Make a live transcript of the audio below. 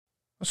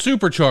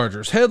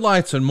Superchargers,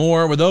 headlights, and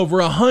more. With over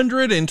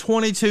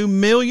 122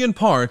 million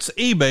parts,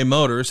 eBay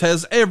Motors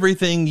has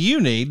everything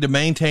you need to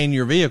maintain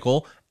your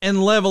vehicle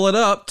and level it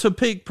up to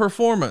peak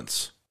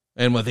performance.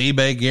 And with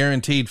eBay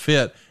Guaranteed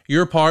Fit,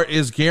 your part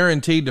is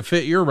guaranteed to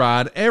fit your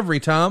ride every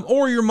time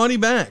or your money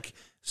back.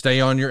 Stay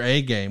on your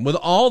A game with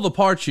all the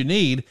parts you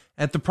need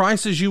at the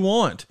prices you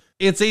want.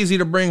 It's easy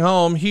to bring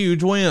home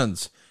huge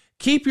wins.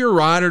 Keep your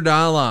ride or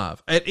die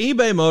alive at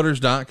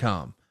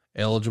ebaymotors.com.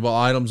 Eligible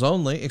items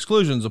only.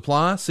 Exclusions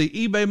apply. See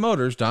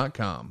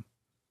ebaymotors.com.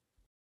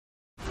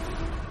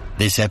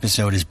 This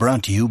episode is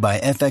brought to you by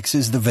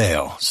FX's The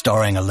Veil,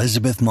 starring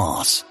Elizabeth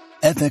Moss.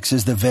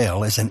 FX's The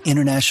Veil is an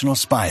international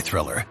spy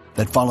thriller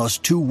that follows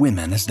two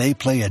women as they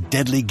play a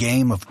deadly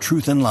game of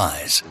truth and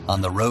lies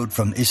on the road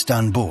from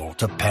Istanbul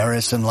to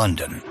Paris and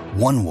London.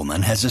 One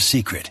woman has a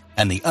secret,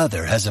 and the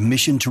other has a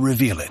mission to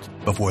reveal it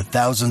before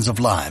thousands of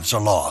lives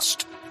are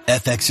lost.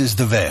 FX's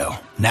The Veil,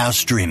 now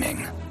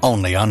streaming,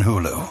 only on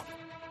Hulu.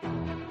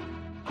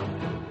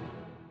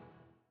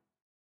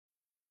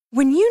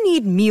 When you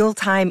need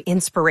mealtime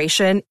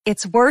inspiration,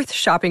 it's worth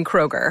shopping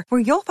Kroger, where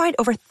you'll find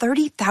over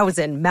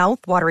 30,000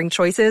 mouth-watering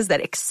choices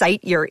that excite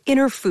your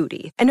inner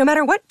foodie. And no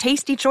matter what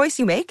tasty choice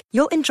you make,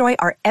 you'll enjoy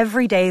our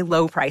everyday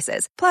low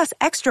prices, plus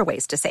extra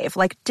ways to save,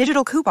 like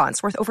digital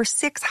coupons worth over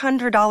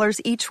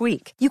 $600 each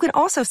week. You can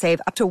also save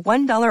up to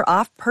 $1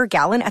 off per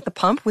gallon at the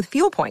pump with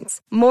fuel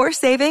points. More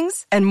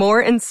savings and more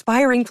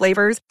inspiring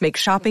flavors make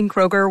shopping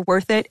Kroger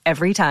worth it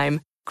every time.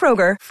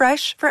 Kroger,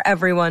 fresh for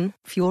everyone.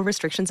 Fuel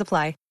restrictions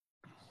apply.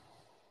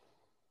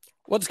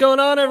 What's going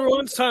on,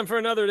 everyone? It's time for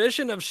another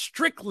edition of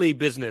Strictly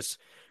Business,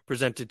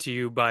 presented to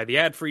you by the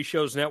Ad Free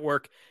Shows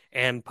Network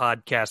and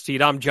Podcast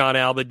Feed. I'm John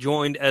Alba,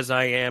 joined as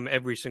I am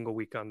every single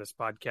week on this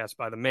podcast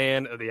by the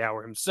man of the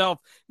hour himself,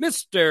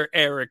 Mr.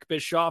 Eric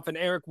Bischoff. And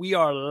Eric, we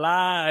are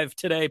live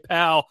today,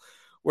 pal.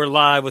 We're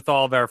live with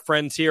all of our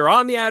friends here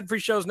on the Ad Free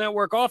Shows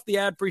Network, off the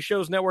Ad Free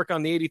Shows Network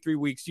on the 83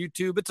 Weeks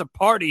YouTube. It's a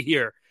party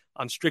here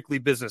on Strictly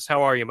Business.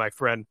 How are you, my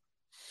friend?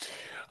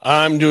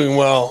 I'm doing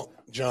well,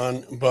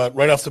 John, but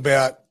right off the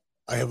bat,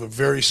 I have a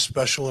very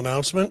special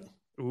announcement.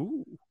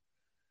 Ooh.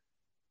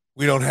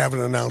 We don't have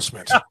an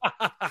announcement.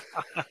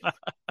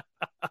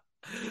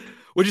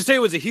 Would you say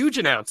it was a huge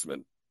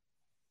announcement?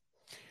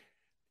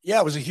 Yeah,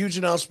 it was a huge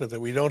announcement that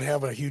we don't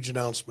have a huge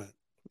announcement.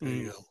 There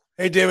you go.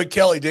 Hey, David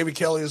Kelly. David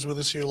Kelly is with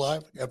us here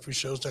live at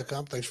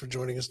freeshows.com. Thanks for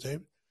joining us, Dave.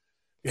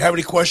 If you have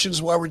any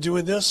questions while we're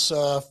doing this,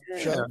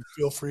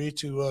 feel free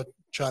to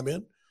chime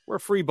in. We're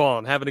free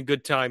balling, having a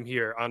good time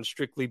here on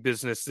Strictly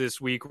Business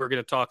this week. We're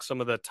going to talk some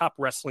of the top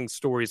wrestling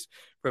stories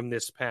from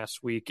this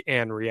past week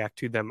and react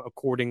to them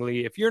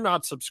accordingly. If you're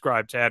not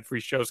subscribed to Ad Free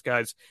Shows,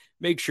 guys,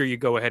 make sure you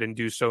go ahead and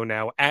do so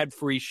now.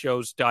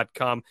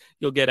 Adfreeshows.com.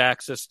 You'll get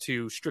access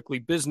to Strictly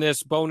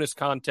Business, bonus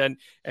content,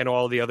 and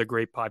all the other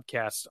great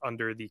podcasts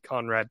under the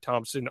Conrad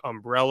Thompson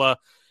umbrella.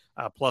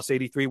 Plus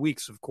 83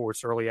 Weeks, of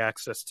course, early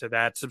access to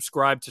that.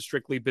 Subscribe to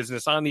Strictly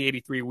Business on the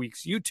 83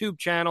 Weeks YouTube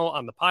channel,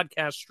 on the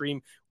podcast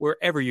stream,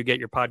 wherever you get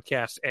your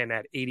podcasts, and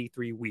at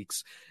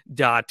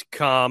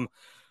 83weeks.com.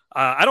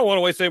 I don't want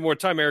to waste any more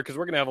time, Eric, because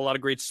we're going to have a lot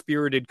of great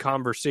spirited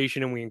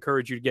conversation, and we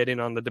encourage you to get in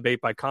on the debate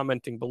by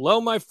commenting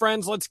below, my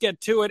friends. Let's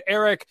get to it.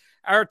 Eric,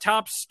 our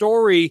top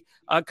story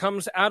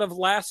comes out of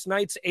last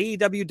night's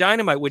AEW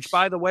Dynamite, which,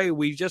 by the way,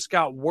 we just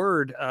got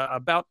word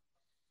about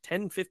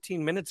 10,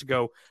 15 minutes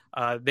ago.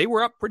 They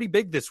were up pretty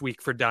big this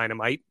week for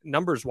Dynamite,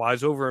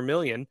 numbers-wise, over 1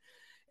 million.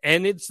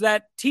 And it's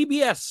that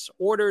TBS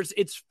orders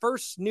its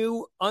first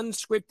new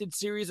unscripted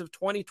series of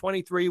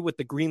 2023 with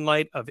the green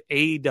light of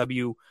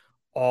AEW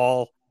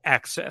All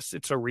Access.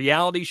 It's a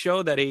reality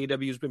show that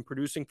AEW has been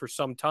producing for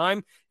some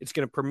time. It's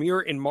going to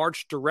premiere in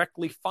March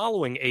directly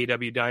following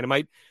AEW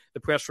Dynamite.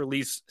 The press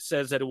release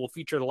says that it will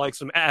feature the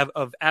likes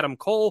of Adam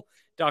Cole,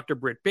 Dr.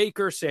 Britt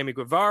Baker, Sammy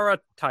Guevara,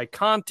 Ty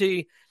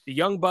Conti, the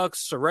Young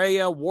Bucks,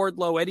 Saraya,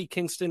 Wardlow, Eddie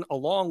Kingston,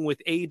 along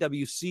with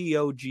AEW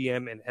CEO,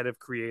 GM, and head of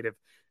creative,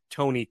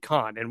 Tony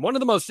Khan. And one of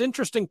the most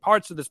interesting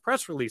parts of this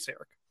press release,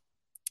 Eric,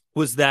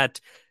 was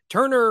that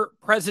Turner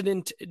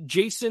president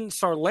Jason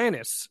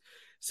Sarlanis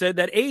said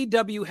that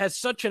AEW has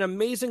such an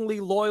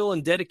amazingly loyal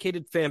and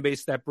dedicated fan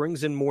base that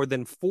brings in more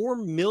than 4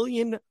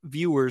 million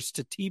viewers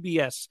to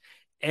TBS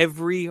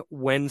every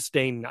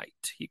Wednesday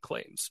night, he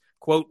claims.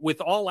 Quote, with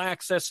All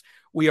Access,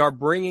 we are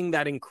bringing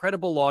that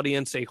incredible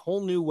audience a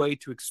whole new way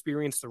to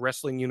experience the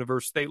wrestling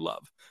universe they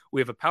love.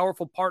 We have a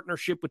powerful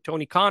partnership with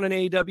Tony Khan and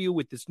AEW.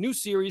 With this new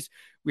series,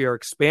 we are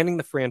expanding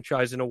the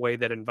franchise in a way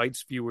that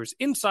invites viewers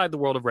inside the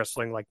world of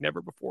wrestling like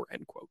never before,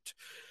 end quote.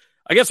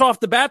 I guess off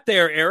the bat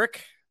there,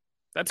 Eric,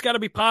 that's got to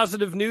be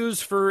positive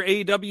news for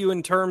AEW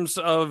in terms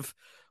of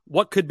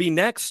what could be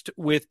next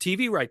with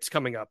TV rights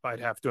coming up, I'd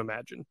have to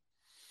imagine.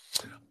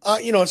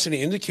 It's an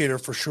indicator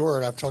for sure,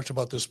 and I've talked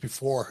about this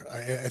before.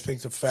 I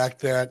think the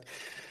fact that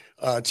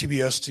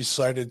TBS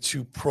decided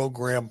to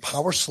program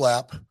Power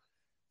Slap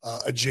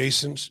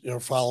adjacent,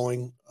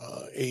 following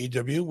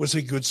AEW was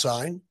a good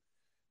sign.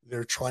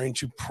 They're trying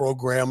to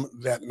program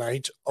that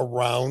night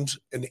around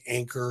an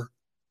anchor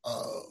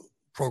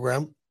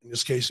program in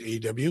this case,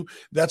 AEW,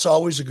 that's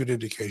always a good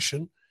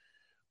indication.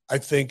 I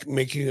think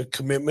making a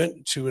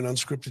commitment to an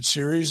unscripted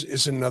series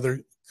is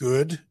another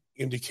good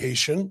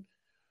indication.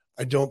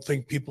 I don't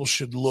think people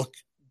should look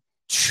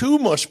too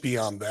much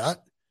beyond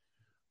that,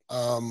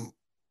 other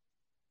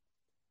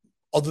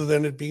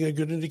than it being a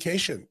good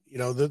indication.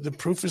 The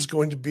proof is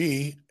going to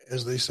be,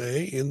 as they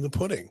say, in the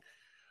pudding.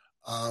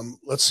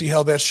 Let's see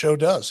how that show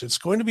does. It's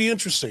going to be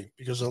interesting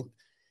because,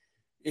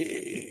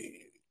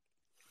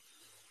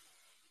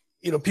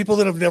 people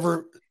that have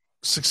never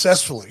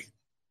successfully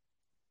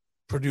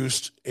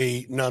produced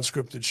a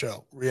non-scripted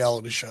show,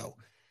 reality show,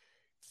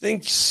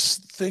 think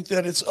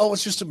that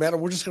it's just a matter,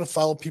 we're just going to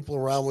follow people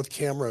around with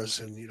cameras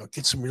and,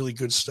 get some really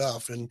good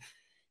stuff. And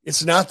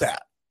it's not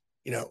that.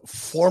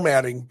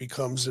 Formatting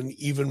becomes an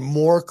even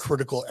more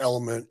critical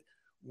element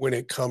when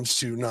it comes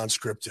to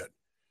non-scripted.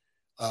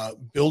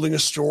 Building a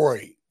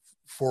story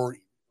for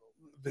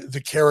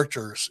the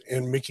characters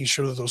and making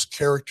sure that those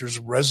characters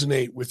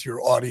resonate with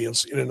your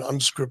audience in an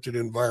unscripted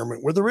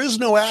environment where there is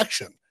no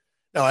action.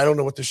 Now, I don't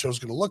know what the show's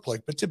going to look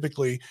like, but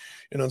typically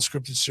an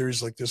unscripted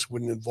series like this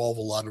wouldn't involve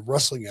a lot of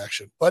wrestling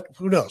action. But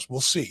who knows?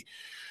 We'll see.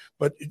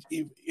 But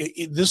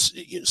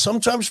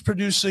sometimes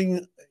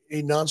producing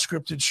a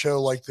non-scripted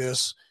show like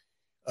this,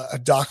 a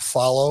doc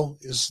follow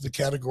is the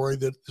category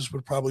that this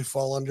would probably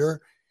fall under,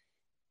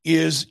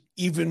 is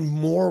even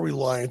more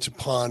reliant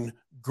upon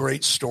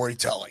great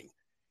storytelling.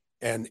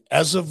 And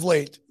as of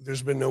late,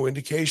 there's been no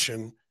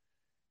indication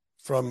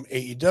from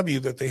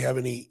AEW that they have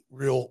any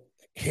real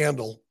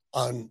handle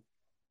on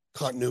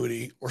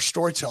continuity or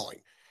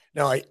storytelling.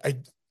 Now,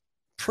 I'm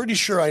pretty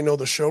sure I know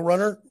the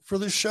showrunner for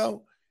this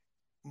show.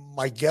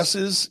 My guess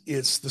is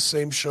it's the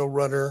same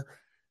showrunner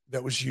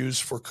that was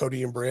used for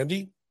Cody and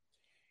Brandy.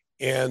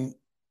 And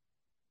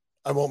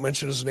I won't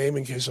mention his name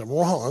in case I'm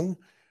wrong.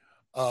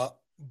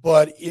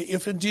 But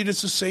if indeed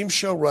it's the same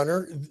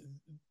showrunner,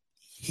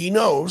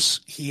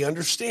 he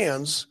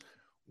understands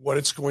what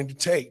it's going to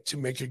take to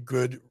make a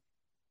good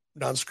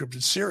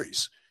non-scripted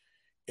series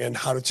and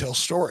how to tell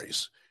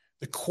stories.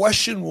 The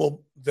question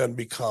will then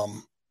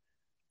become,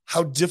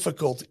 how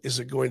difficult is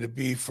it going to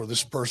be for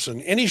this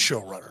person, any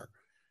showrunner?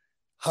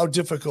 How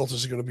difficult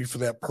is it going to be for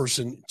that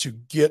person to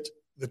get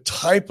the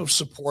type of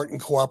support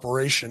and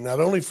cooperation, not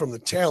only from the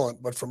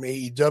talent, but from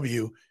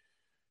AEW,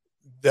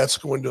 that's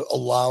going to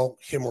allow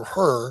him or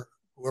her,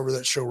 whoever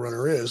that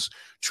showrunner is,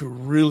 to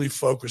really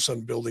focus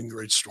on building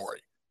great story.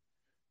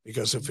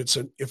 Because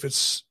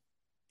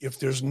if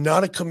there's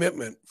not a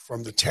commitment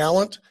from the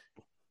talent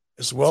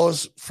as well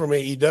as from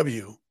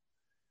AEW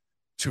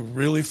to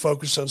really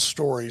focus on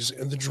stories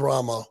and the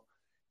drama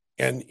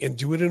and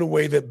do it in a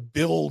way that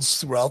builds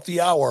throughout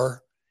the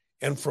hour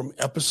and from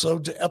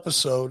episode to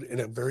episode in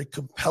a very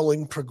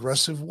compelling,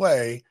 progressive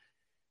way,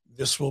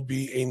 this will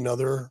be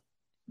another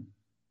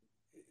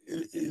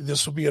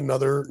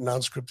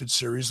non-scripted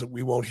series that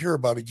we won't hear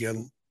about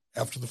again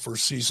after the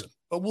first season.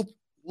 But we'll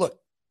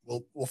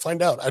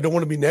find out. I don't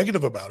want to be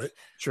negative about it.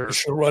 Sure. The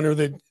showrunner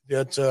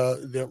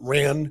that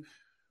ran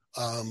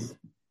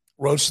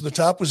Roads to the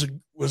Top was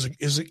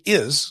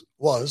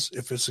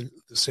if it's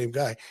the same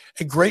guy,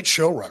 a great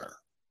showrunner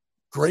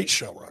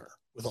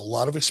with a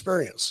lot of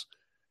experience.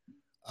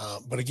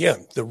 But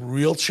again, the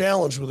real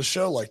challenge with a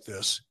show like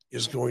this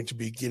is going to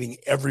be getting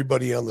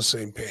everybody on the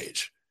same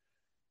page.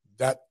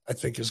 That, I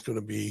think, is going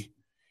to be,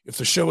 if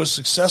the show is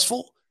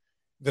successful,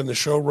 then the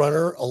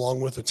showrunner,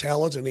 along with the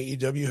talent and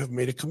AEW, have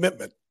made a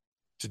commitment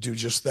to do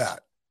just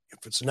that.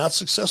 If it's not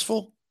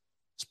successful,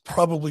 it's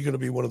probably going to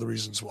be one of the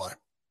reasons why.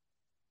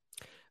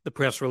 The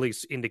press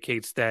release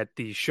indicates that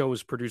the show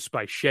is produced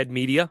by Shed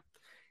Media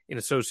in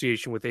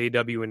association with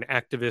AEW and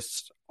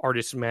activists,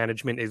 artist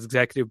management.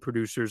 Executive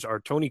producers are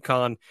Tony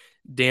Khan,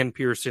 Dan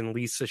Pearson,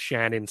 Lisa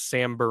Shannon,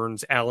 Sam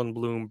Burns, Alan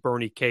Bloom,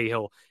 Bernie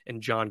Cahill,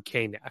 and John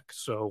Koenig.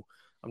 So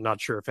I'm not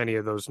sure if any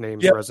of those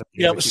names resonate.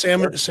 Yeah,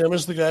 Sam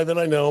is the guy that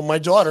I know. My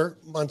daughter,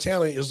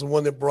 Montana, is the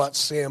one that brought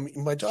Sam.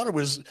 My daughter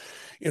was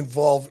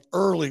involved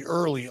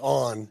early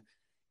on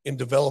in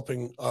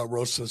developing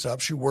Roast to the Top.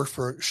 She worked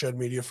for Shed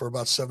Media for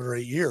about 7 or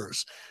 8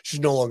 years. She's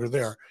no longer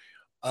there.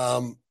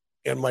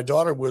 And my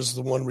daughter was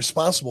the one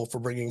responsible for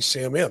bringing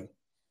Sam in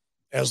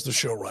as the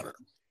showrunner.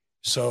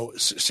 So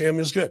Sam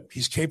is good.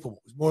 He's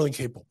capable. He's more than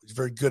capable. He's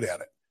very good at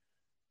it.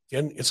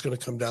 Again, it's going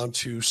to come down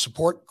to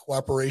support,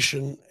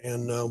 cooperation,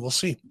 and we'll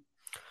see.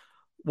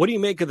 What do you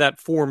make of that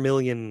 4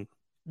 million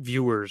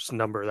viewers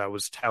number that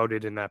was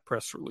touted in that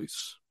press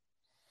release?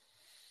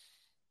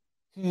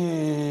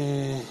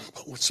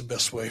 What's the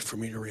best way for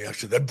me to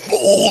react to that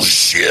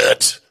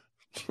bullshit?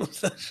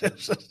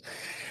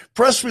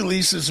 Press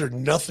releases are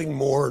nothing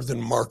more than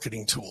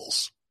marketing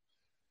tools.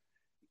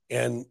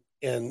 And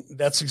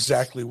that's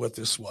exactly what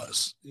this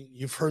was.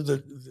 You've heard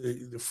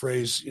the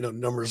phrase,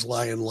 numbers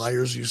lie and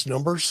liars use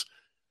numbers.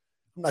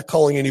 I'm not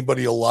calling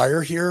anybody a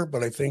liar here,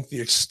 but I think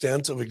the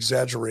extent of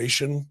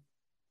exaggeration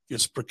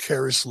is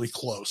precariously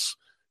close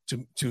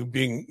to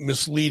being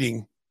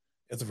misleading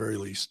at the very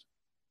least.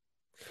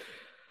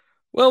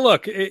 Well,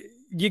 look,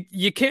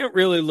 you can't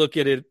really look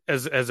at it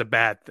as a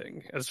bad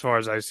thing, as far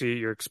as I see it.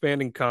 You're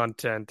expanding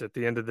content. At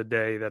the end of the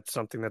day, that's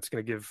something that's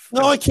going to give.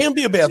 No, it can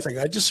be a bad thing.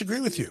 I disagree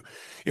with you.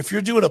 If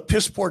you're doing a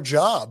piss poor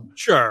job,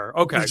 Sure,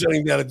 okay,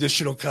 presenting that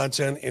additional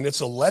content, and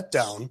it's a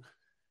letdown,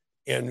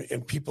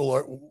 and people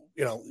are,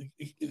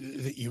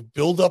 you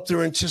build up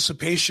their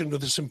anticipation to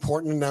this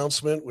important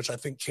announcement, which I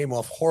think came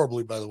off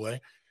horribly, by the way,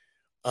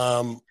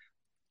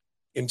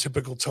 in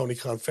typical Tony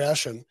Khan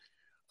fashion.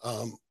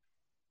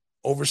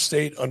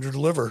 Overstate,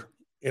 underdeliver.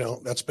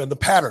 That's been the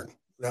pattern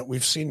that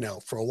we've seen now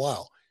for a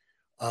while.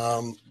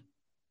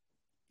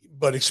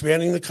 But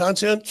expanding the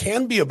content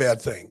can be a bad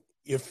thing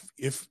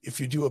if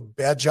you do a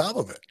bad job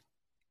of it.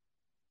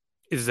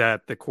 Is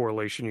that the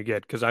correlation you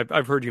get? Because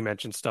I've heard you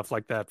mention stuff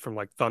like that from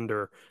like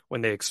Thunder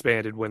when they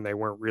expanded when they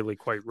weren't really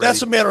quite ready.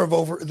 That's a matter of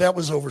that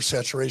was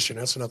oversaturation.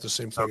 That's not the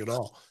same thing at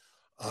all.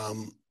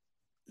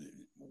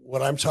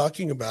 What I'm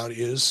talking about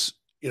is,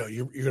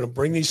 you're going to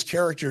bring these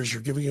characters,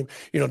 you're giving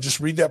them, just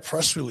read that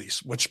press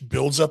release, which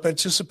builds up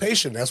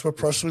anticipation. That's what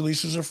press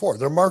releases are for.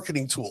 They're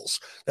marketing tools.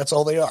 That's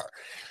all they are.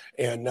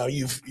 And now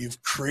you've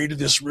created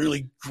this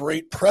really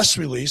great press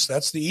release.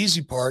 That's the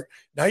easy part.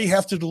 Now you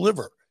have to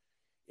deliver.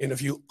 And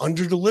if you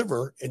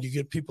underdeliver and you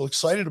get people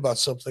excited about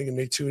something and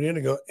they tune in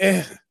and go,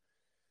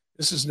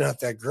 this is not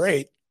that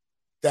great,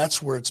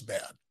 that's where it's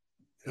bad.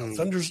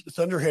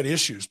 Thunder had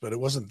issues, but it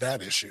wasn't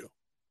that issue.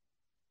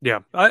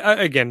 Yeah.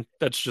 Again,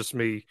 that's just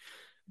me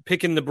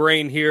picking the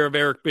brain here of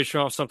Eric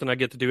Bischoff, something I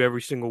get to do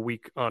every single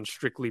week on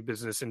Strictly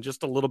Business. In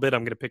just a little bit,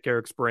 I'm going to pick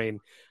Eric's brain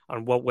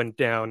on what went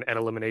down at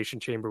Elimination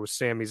Chamber with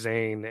Sami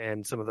Zayn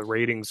and some of the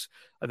ratings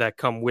that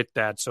come with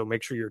that. So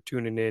make sure you're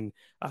tuning in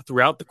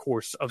throughout the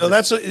course of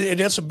that's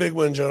a big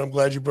one, John. I'm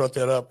glad you brought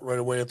that up right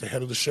away at the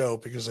head of the show,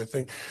 because I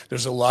think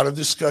there's a lot of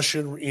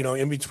discussion,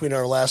 in between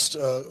our last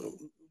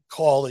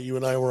call that you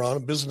and I were on, a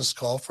business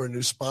call for a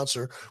new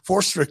sponsor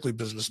for Strictly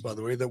Business, by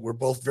the way, that we're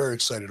both very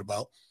excited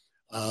about.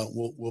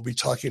 We'll be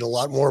talking a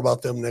lot more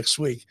about them next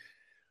week.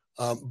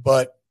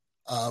 But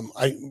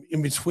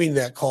in between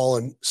that call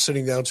and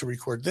sitting down to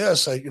record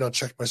this, I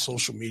checked my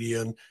social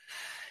media, and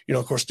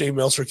of course Dave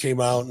Meltzer came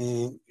out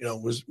and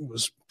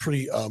was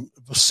pretty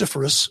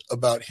vociferous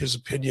about his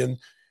opinion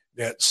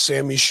that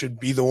Sami should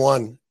be the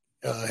one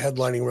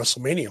headlining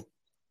WrestleMania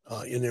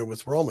in there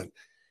with Roman,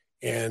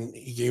 and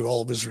he gave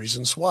all of his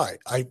reasons why.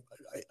 I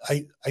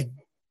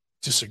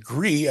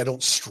disagree. I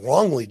don't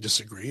strongly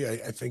disagree.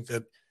 I think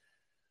that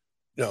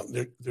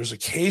there's a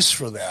case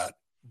for that,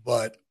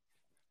 but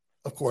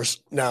of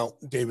course now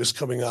Dave is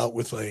coming out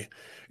with a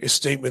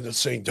statement that's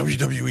saying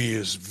WWE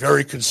is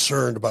very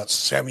concerned about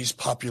Sami's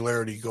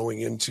popularity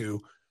going into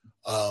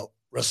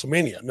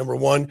WrestleMania. Number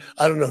one,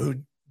 I don't know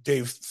who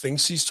Dave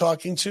thinks he's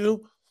talking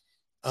to,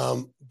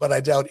 but I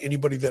doubt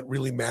anybody that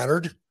really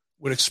mattered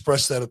would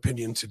express that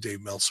opinion to Dave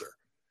Meltzer.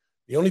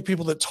 The only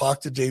people that talk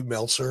to Dave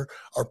Meltzer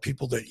are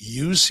people that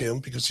use him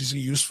because he's a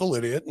useful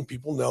idiot, and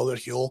people know that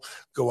he'll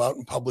go out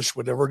and publish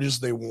whatever it is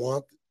they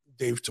want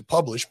Dave to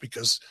publish,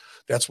 because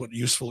that's what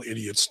useful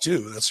idiots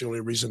do. That's the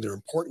only reason they're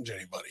important to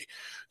anybody.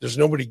 There's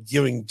nobody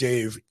giving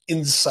Dave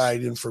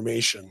inside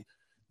information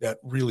that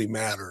really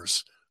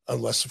matters,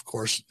 unless, of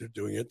course, they're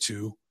doing it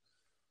to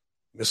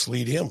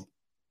mislead him.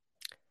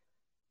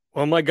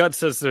 Well, my gut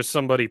says there's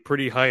somebody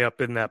pretty high up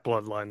in that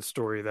bloodline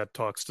story that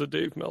talks to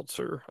Dave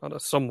Meltzer on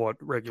a somewhat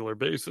regular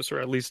basis, or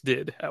at least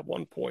did at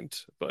one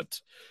point.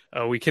 But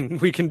we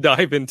can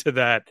dive into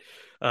that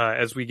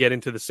as we get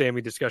into the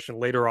Sami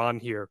discussion later on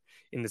here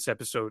in this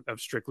episode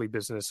of Strictly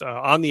Business.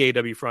 On the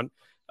AEW front,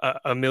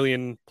 1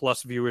 million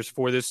plus viewers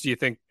for this. Do you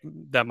think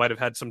that might have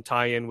had some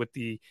tie-in with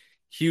the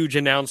huge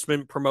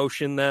announcement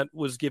promotion that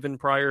was given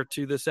prior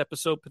to this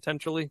episode,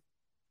 potentially?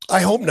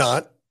 I hope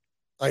not.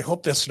 I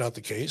hope that's not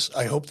the case.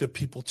 I hope that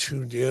people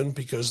tuned in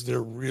because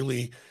they're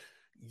really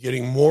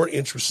getting more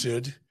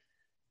interested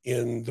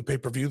in the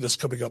pay-per-view that's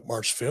coming up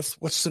March 5th.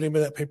 What's the name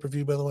of that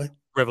pay-per-view, by the way?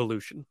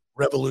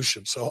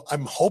 Revolution. So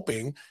I'm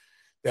hoping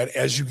that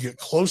as you get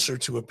closer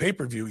to a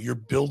pay-per-view, you're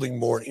building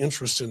more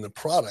interest in the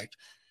product.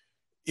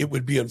 It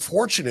would be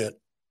unfortunate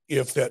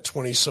if that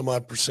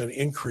 20-some-odd%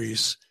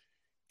 increase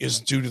is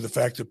due to the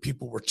fact that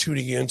people were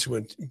tuning into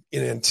in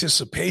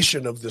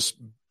anticipation of this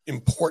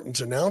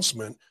important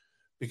announcement.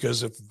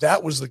 Because if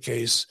that was the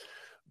case,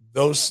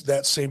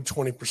 that same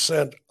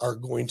 20% are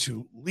going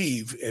to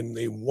leave and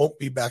they won't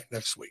be back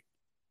next week.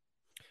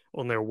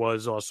 Well, and there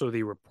was also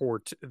the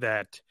report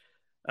that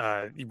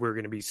we're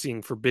going to be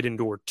seeing Forbidden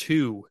Door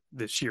 2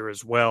 this year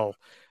as well.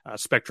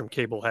 Spectrum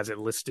Cable has it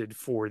listed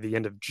for the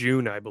end of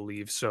June, I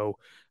believe. So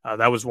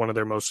that was one of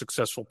their most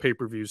successful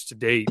pay-per-views to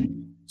date.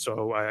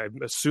 So I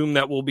assume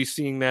that we'll be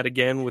seeing that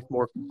again with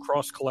more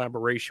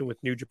cross-collaboration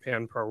with New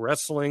Japan Pro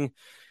Wrestling.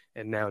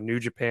 And now New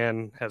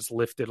Japan has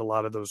lifted a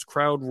lot of those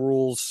crowd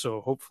rules.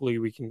 So hopefully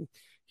we can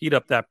heat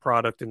up that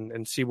product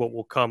and see what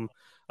will come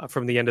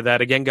from the end of that.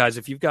 Again, guys,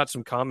 if you've got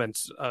some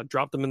comments,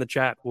 drop them in the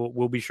chat.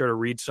 We'll be sure to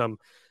read some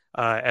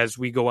as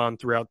we go on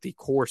throughout the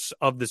course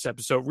of this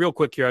episode. Real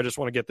quick here, I just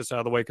want to get this out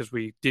of the way because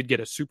we did get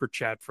a super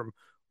chat from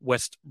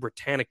West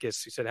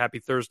Britannicus. He said, "Happy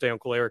Thursday,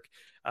 Uncle Eric.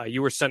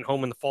 You were sent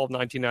home in the fall of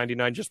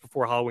 1999 just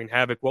before Halloween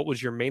Havoc. What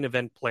was your main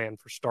event plan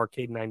for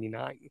Starrcade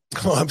 99?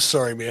 Oh, I'm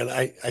sorry, man.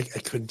 I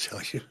couldn't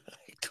tell you.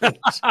 I couldn't.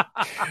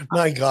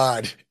 My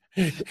God.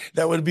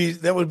 That would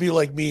be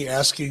like me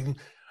asking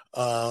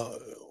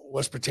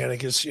West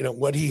Britannicus,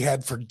 what he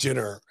had for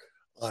dinner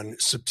on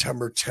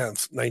September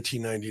 10th,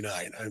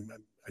 1999.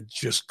 I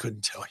just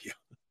couldn't tell you.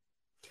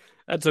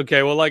 That's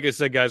okay. Well, like I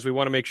said, guys, we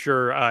want to make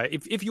sure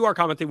if you are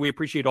commenting, we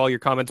appreciate all your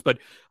comments, but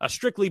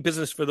strictly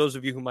business for those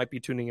of you who might be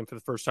tuning in for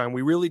the first time.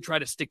 We really try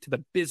to stick to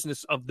the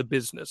business of the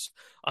business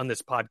on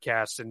this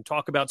podcast and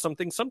talk about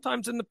something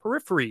sometimes in the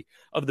periphery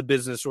of the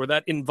business or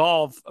that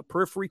involve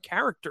periphery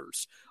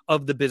characters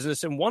of the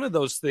business. And one of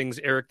those things,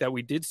 Eric, that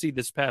we did see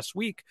this past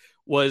week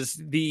was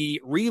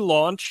the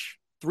relaunch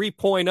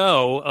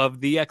 3.0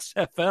 of the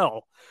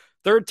XFL.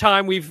 Third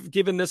time we've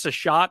given this a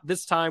shot,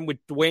 this time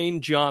with Dwayne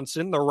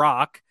Johnson, The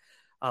Rock,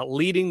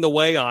 leading the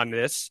way on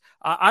this.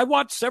 I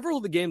watched several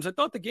of the games. I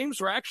thought the games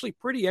were actually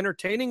pretty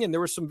entertaining, and there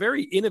were some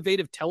very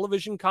innovative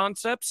television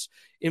concepts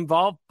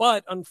involved,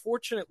 but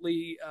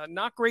unfortunately,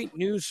 not great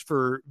news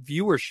for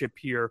viewership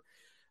here.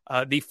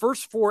 The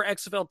first 4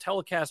 XFL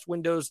telecast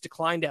windows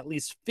declined at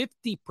least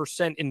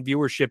 50% in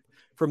viewership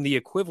from the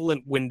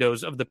equivalent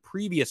windows of the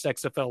previous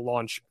XFL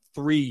launch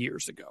 3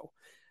 years ago.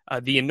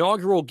 The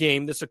inaugural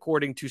game, this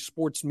according to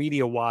Sports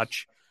Media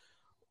Watch,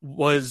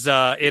 was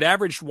it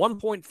averaged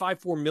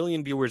 1.54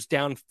 million viewers,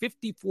 down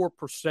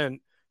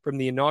 54% from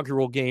the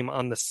inaugural game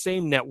on the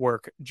same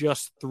network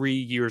just 3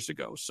 years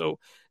ago. So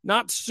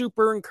not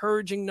super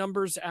encouraging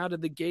numbers out of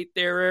the gate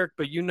there, Eric,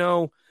 but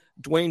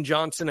Dwayne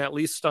Johnson, at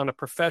least on a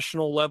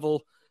professional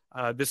level,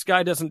 this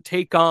guy doesn't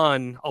take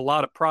on a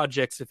lot of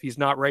projects if he's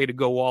not ready to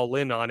go all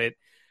in on it.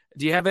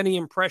 Do you have any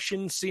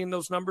impressions seeing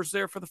those numbers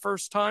there for the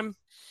first time?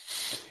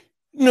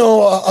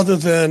 No, other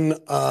than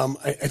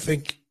I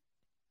think,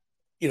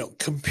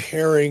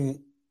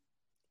 comparing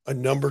a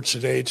number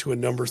today to a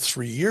number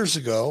 3 years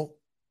ago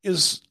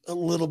is a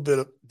little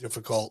bit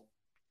difficult.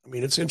 I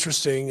mean, it's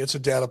interesting. It's a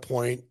data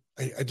point.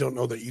 I don't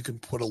know that you can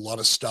put a lot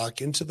of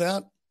stock into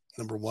that,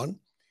 number one.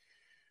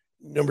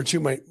 Number two,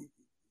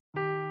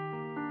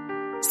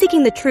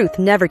 Seeking the truth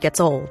never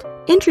gets old.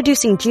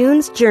 Introducing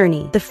June's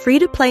Journey, the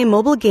free-to-play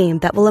mobile game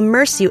that will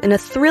immerse you in a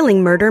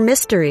thrilling murder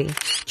mystery.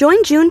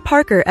 Join June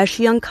Parker as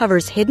she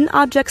uncovers hidden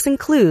objects and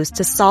clues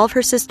to solve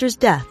her sister's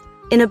death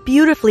in a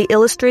beautifully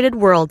illustrated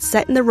world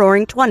set in the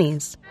Roaring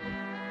 '20s.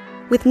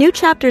 With new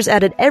chapters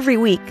added every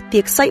week, the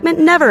excitement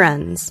never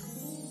ends.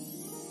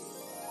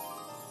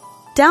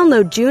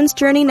 Download June's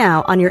Journey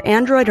now on your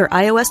Android or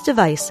iOS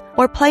device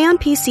or play on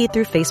PC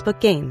through Facebook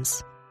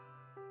Games.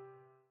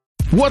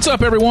 What's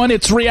up, everyone?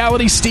 It's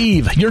Reality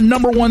Steve, your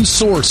number one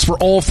source for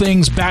all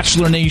things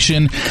Bachelor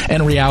Nation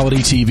and reality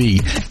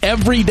TV.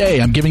 Every day,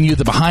 I'm giving you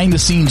the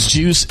behind-the-scenes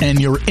juice and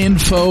your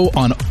info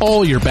on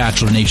all your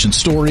Bachelor Nation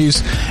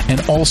stories and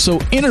also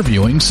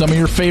interviewing some of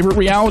your favorite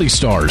reality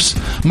stars.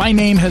 My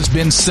name has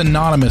been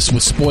synonymous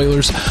with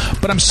spoilers,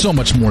 but I'm so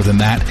much more than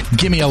that.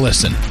 Give me a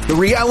listen. The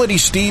Reality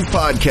Steve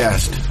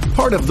Podcast,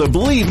 part of the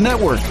Believe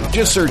Network.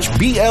 Just search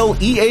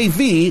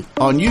BLEAV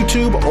on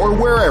YouTube or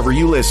wherever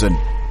you listen.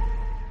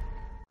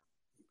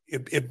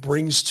 it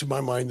brings to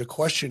my mind the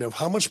question of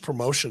how much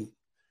promotion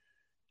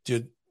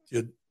did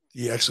the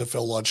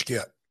XFL launch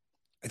get?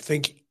 I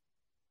think,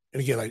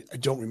 and again, I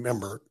don't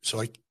remember,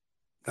 so I'm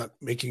not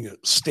making a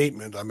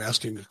statement. I'm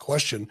asking a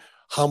question.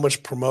 How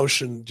much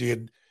promotion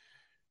did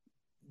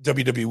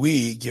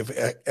WWE give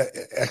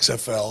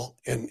XFL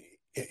and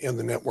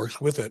the networks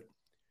with it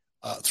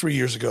 3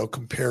 years ago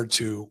compared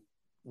to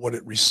what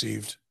it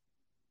received,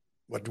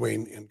 what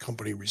Dwayne and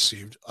company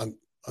received on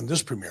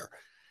this premiere?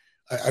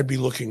 I'd be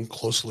looking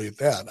closely at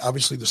that.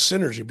 Obviously, the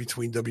synergy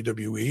between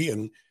WWE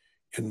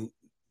and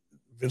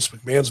Vince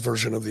McMahon's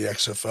version of the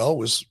XFL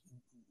was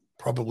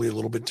probably a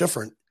little bit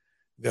different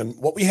than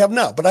what we have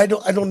now. But I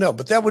don't know.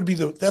 But that would be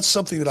that's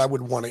something that I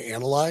would want to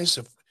analyze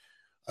if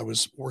I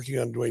was working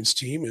on Dwayne's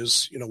team.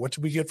 Is, what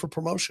did we get for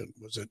promotion?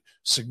 Was it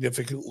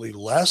significantly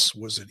less?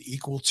 Was it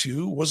equal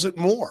to? Was it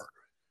more?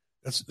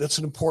 That's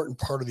an important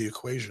part of the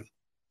equation.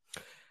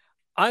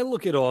 I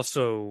look at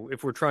also,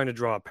 if we're trying to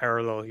draw a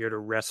parallel here to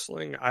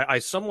wrestling, I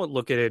somewhat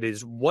look at it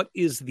as what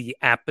is the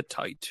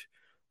appetite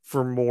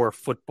for more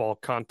football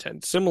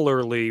content?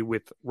 Similarly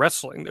with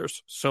wrestling,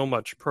 there's so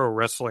much pro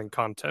wrestling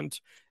content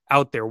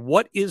out there.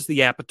 What is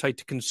the appetite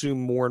to consume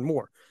more and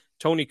more?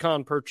 Tony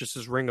Khan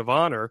purchases Ring of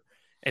Honor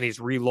and he's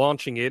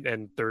relaunching it,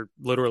 and they're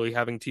literally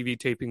having TV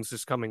tapings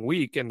this coming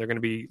week, and they're going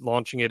to be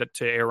launching it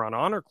to air on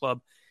Honor Club.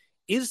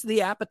 Is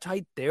the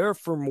appetite there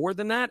for more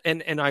than that?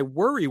 And I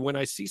worry when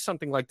I see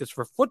something like this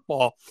for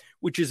football,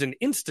 which is an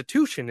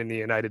institution in the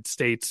United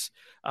States,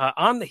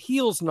 on the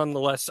heels,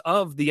 nonetheless,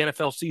 of the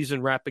NFL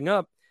season wrapping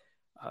up.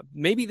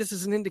 Maybe this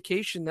is an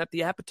indication that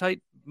the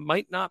appetite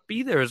might not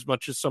be there as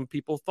much as some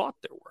people thought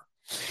there were.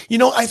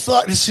 I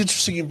thought it's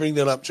interesting you bring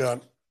that up,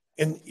 John.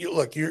 And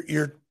look,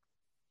 you're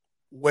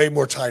way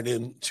more tied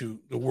into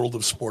the world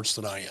of sports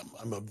than I am.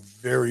 I'm a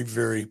very,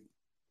 very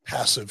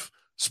passive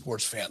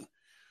sports fan.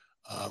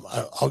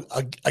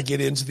 I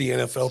get into the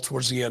NFL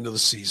towards the end of the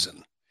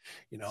season.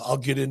 I'll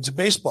get into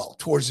baseball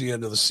towards the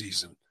end of the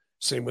season.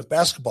 Same with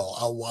basketball.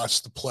 I'll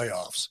watch the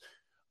playoffs.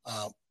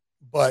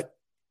 But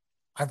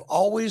I've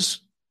always,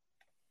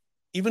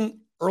 even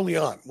early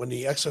on when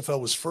the XFL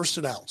was first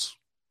announced,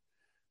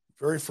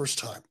 very first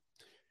time,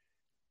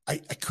 I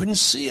couldn't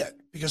see it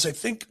because I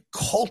think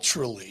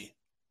culturally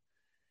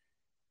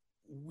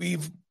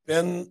we've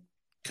been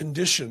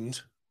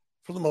conditioned,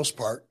 for the most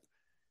part,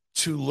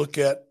 to look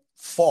at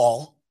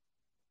fall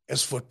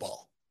as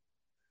football.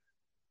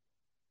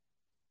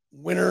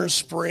 Winter,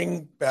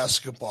 spring,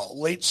 basketball,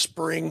 late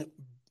spring,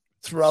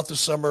 throughout the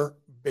summer,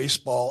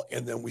 baseball,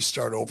 and then we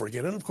start over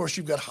again. And of course,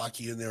 you've got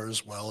hockey in there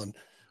as well and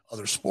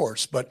other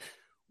sports, but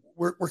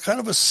we're kind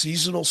of a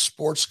seasonal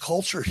sports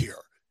culture here.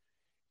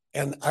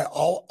 And I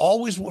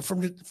always,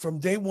 from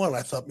day one,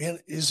 I thought, man,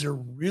 is there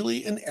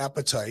really an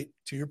appetite,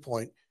 to your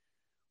point,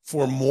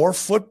 for more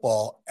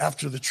football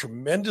after the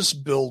tremendous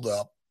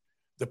buildup,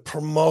 the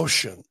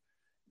promotion,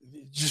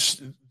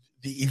 just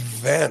the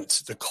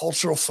event, the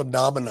cultural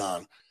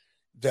phenomenon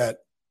that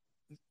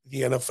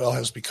the NFL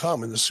has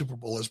become and the Super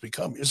Bowl has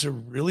become? Is there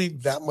really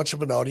that much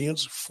of an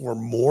audience for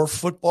more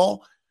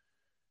football?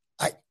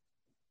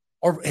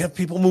 Or have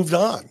people moved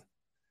on?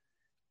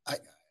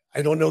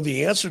 I don't know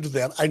the answer to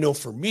that. I know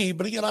for me,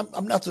 but again,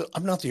 I'm not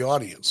the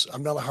audience.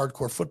 I'm not a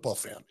hardcore football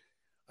fan.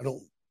 I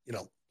don't,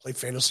 play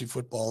fantasy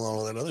football and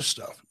all that other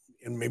stuff.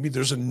 And maybe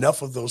there's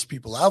enough of those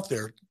people out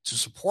there to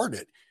support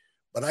it.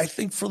 But I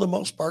think for the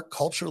most part,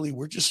 culturally,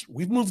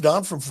 we've moved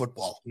on from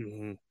football.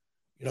 Mm-hmm.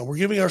 We're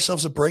giving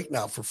ourselves a break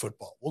now for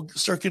football. We'll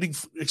start getting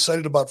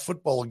excited about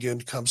football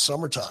again come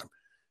summertime,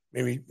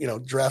 maybe,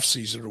 draft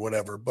season or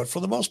whatever. But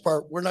for the most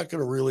part, we're not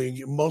going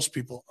to most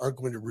people aren't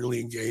going to really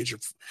engage or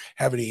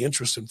have any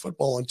interest in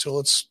football until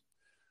it's,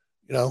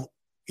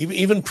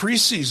 even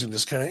preseason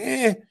is kind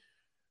of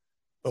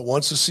But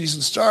once the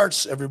season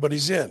starts,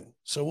 everybody's in.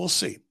 So we'll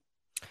see.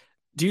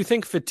 Do you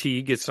think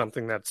fatigue is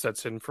something that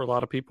sets in for a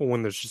lot of people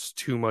when there's just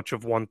too much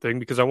of one thing?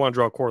 Because I want to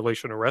draw a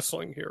correlation to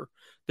wrestling here.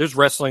 There's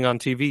wrestling on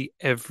TV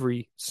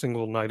every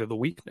single night of the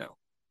week now.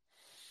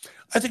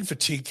 I think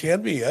fatigue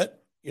can be it.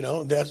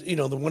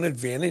 The one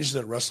advantage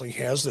that wrestling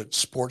has that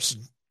sports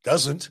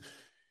doesn't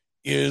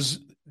is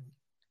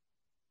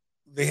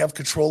they have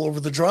control over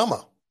the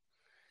drama.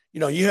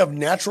 You have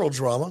natural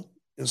drama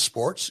in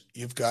sports.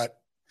 You've got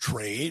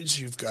trades,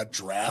 you've got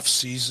draft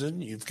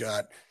season, you've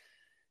got,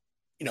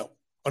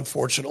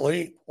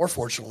 unfortunately or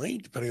fortunately,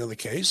 depending on the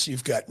case,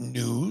 you've got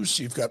news,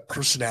 you've got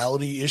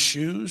personality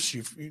issues,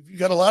 you've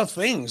got a lot of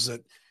things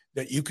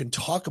that you can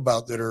talk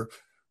about that are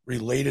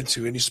related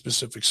to any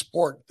specific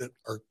sport that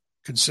are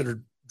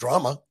considered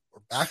drama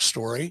or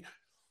backstory.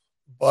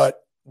 But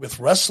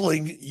with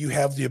wrestling, you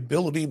have the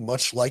ability,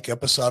 much like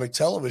episodic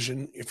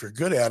television, if you're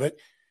good at it,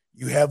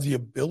 you have the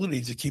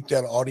ability to keep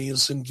that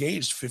audience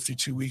engaged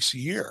 52 weeks a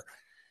year.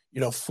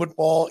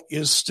 Football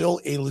is still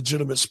a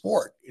legitimate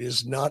sport. It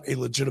is not a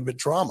legitimate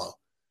drama.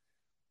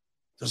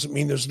 Doesn't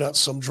mean there's not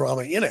some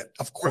drama in it.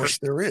 Of course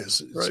there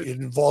is. Right. It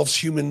involves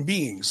human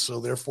beings. So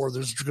therefore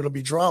there's going to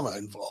be drama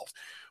involved.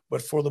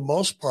 But for the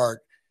most part,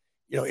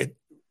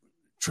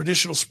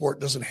 traditional sport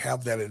doesn't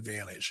have that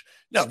advantage.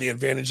 Now, the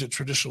advantage that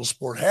traditional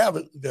sport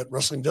that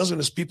wrestling doesn't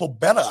is people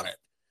bet on it.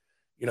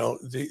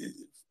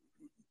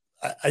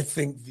 I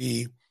think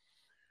the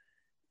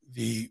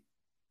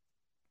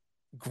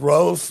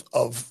growth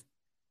of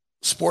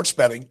sports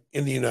betting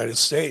in the United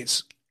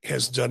States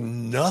has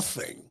done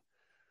nothing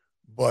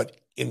but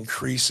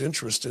increase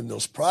interest in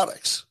those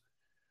products.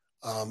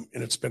 And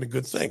it's been a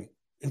good thing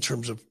in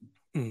terms of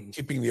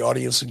keeping the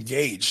audience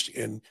engaged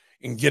and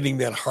getting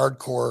that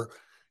hardcore,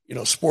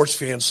 sports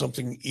fan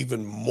something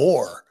even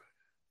more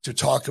to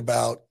talk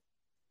about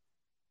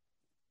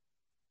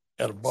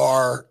at a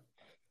bar,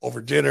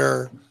 over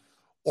dinner,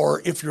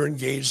 or if you're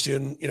engaged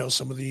in,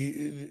 some of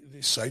the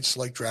sites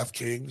like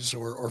DraftKings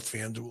or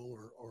FanDuel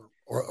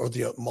or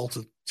the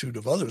multitude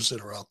of others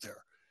that are out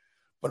there.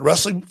 But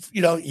wrestling,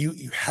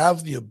 you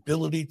have the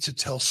ability to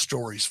tell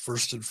stories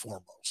first and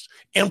foremost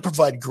and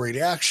provide great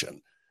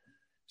action.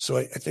 So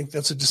I think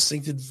that's a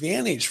distinct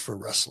advantage for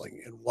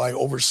wrestling and why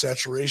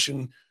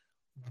oversaturation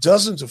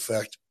doesn't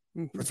affect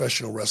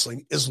professional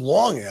wrestling as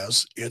long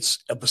as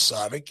it's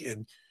episodic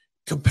and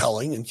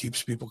compelling and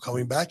keeps people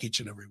coming back each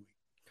and every week.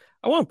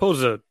 I want to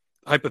pose a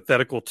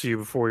hypothetical to you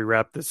before we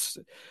wrap this.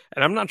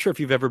 And I'm not sure if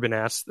you've ever been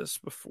asked this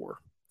before.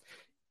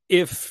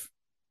 If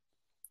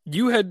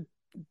you had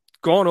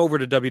gone over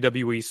to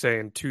WWE, say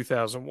in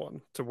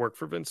 2001 to work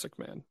for Vince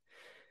McMahon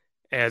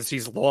as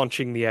he's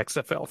launching the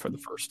XFL for the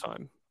first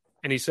time.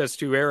 And he says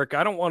to Eric,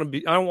 I don't want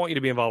you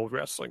to be involved with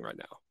wrestling right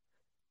now.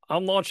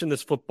 I'm launching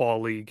this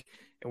football league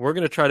and we're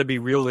going to try to be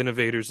real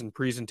innovators in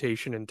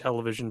presentation and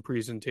television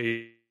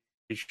presentation.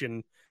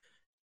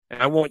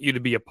 And I want you to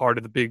be a part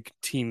of the big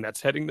team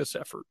that's heading this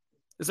effort.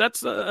 Is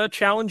that a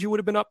challenge you would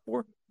have been up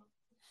for?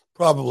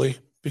 Probably,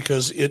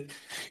 because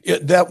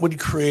that would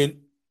create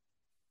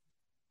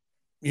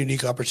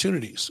unique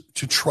opportunities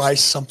to try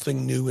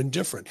something new and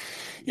different.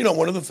 You know,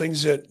 one of the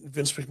things that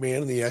Vince McMahon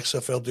and the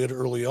XFL did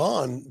early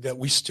on that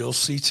we still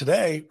see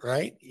today,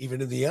 right,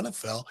 even in the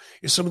NFL,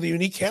 is some of the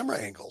unique camera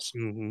angles,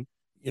 Mm-hmm.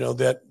 you know,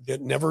 that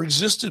never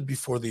existed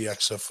before the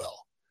XFL.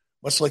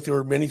 Much like there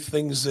were many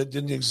things that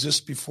didn't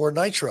exist before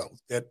Nitro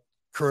that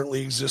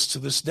currently exist to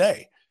this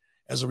day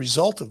as a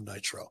result of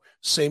Nitro.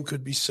 Same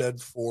could be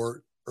said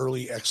for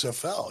early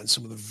XFL and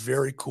some of the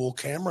very cool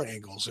camera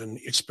angles and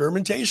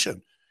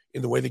experimentation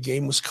in the way the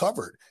game was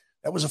covered.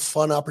 That was a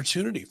fun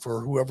opportunity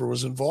for whoever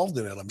was involved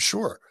in it, I'm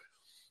sure.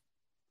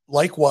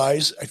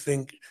 Likewise, I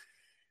think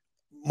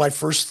my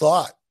first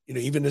thought, you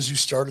know, even as you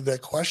started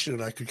that question,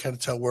 and I could kind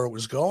of tell where it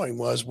was going,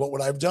 was what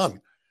would I have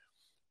done?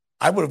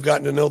 I would have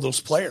gotten to know those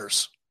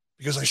players,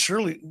 because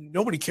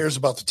nobody cares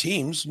about the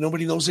teams.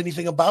 Nobody knows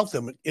anything about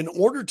them in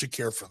order to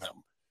care for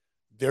them.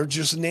 They're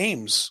just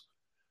names.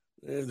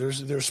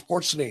 They're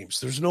sports names.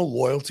 There's no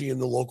loyalty in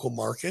the local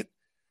market.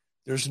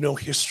 There's no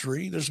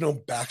history. There's no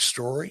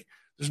backstory.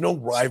 There's no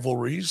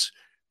rivalries.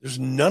 There's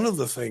none of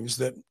the things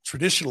that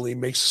traditionally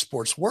makes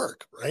sports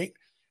work, right?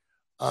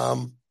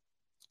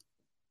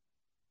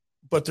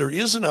 But there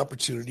is an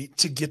opportunity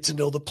to get to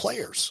know the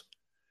players.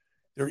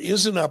 There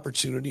is an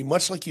opportunity,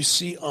 much like you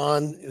see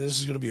on, and this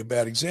is going to be a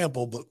bad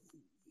example, but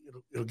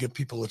it'll give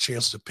people a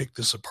chance to pick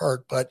this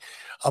apart. But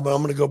I'm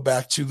going to go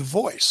back to The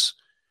Voice.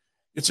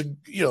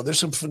 There's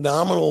some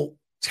phenomenal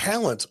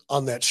talent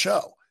on that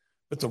show.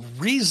 But the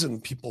reason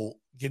people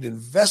get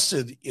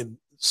invested in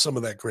some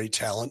of that great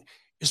talent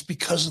is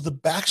because of the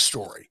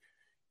backstory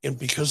and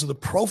because of the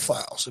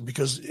profiles and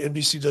because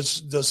NBC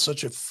does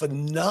such a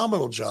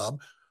phenomenal job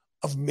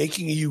of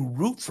making you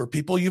root for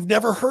people you've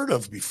never heard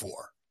of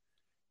before.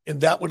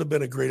 And that would have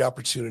been a great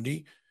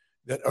opportunity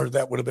that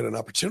would have been an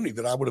opportunity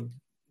that I would have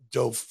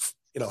dove,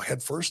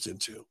 head first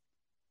into.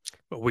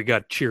 But we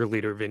got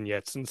cheerleader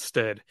vignettes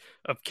instead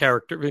of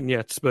character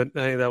vignettes. But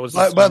hey, that was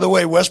by the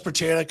way, Wes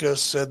Britannica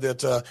said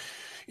that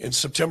in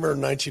September of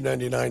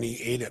 1999,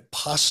 he ate at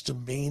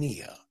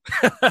Pastamania.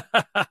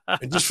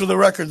 And just for the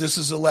record, this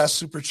is the last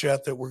super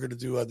chat that we're going to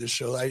do on this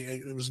show.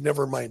 It was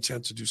never my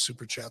intent to do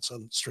super chats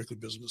on Strictly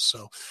Business.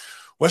 So,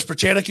 Wes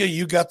Britannica,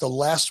 you got the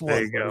last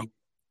one.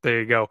 There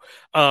you go.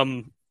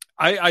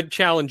 I'd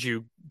challenge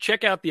you.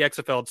 Check out the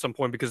XFL at some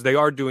point, because they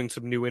are doing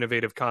some new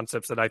innovative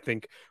concepts that I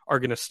think are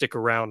going to stick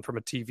around from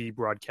a TV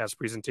broadcast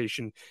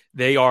presentation.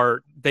 They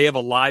have a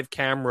live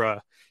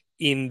camera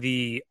in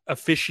the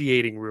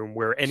officiating room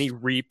where any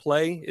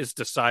replay is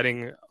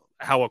deciding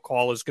how a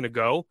call is going to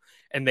go,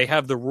 and they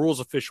have the rules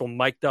official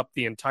mic'd up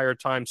the entire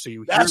time, so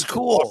you that's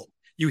cool.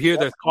 You hear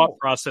the thought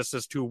process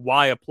as to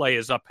why a play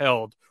is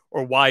upheld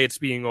or why it's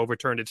being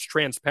overturned. It's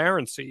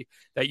transparency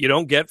that you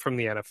don't get from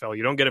the NFL.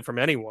 You don't get it from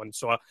anyone.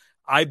 So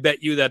I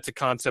bet you that's a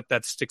concept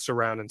that sticks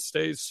around and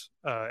stays,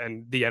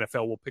 and the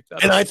NFL will pick that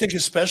up. And I think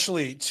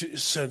especially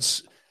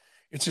since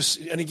it's just,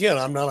 and again,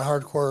 I'm not a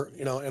hardcore,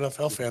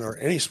 NFL fan or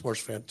any sports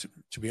fan,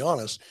 to be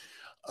honest.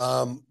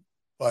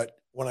 But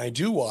when I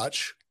do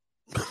watch,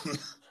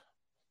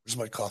 where's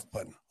my cough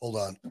button? Hold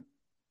on.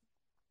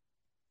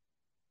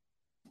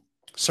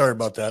 Sorry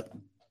about that.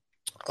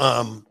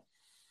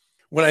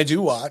 When I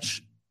do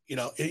watch,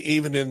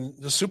 even in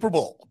the Super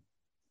Bowl,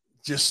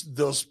 just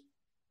those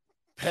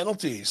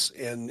penalties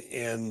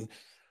and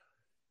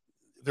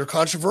they're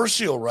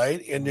controversial,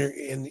 right? And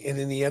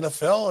in the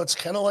NFL, it's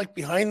kind of like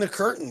behind the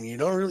curtain. You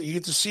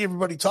get to see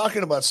everybody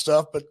talking about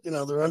stuff, but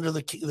they're under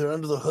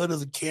the hood of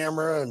the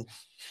camera, and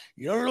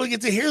you don't really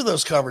get to hear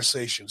those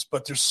conversations.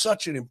 But they're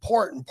such an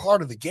important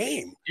part of the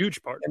game,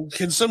 huge part, and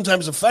can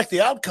sometimes affect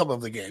the outcome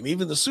of the game,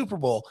 even the Super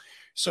Bowl.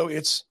 So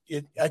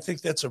I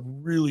think that's a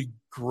really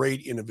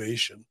great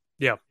innovation.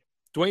 Yeah.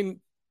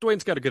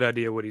 Dwayne's got a good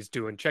idea what he's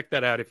doing. Check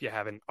that out if you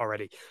haven't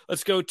already.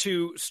 Let's go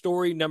to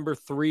story number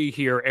 3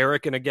 here,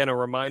 Eric. And again, a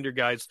reminder,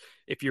 guys,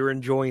 if you're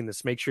enjoying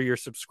this, make sure you're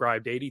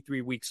subscribed.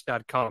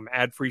 83weeks.com,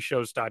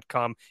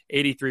 adfreeshows.com,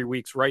 83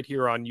 weeks right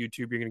here on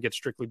YouTube. You're going to get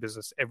Strictly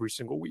Business every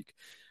single week.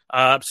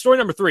 Story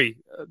number 3,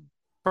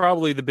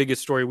 probably the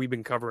biggest story we've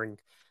been covering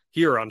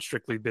here on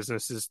Strictly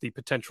Business, is the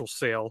potential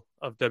sale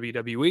of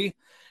WWE.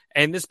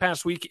 And this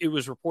past week, it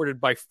was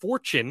reported by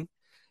Fortune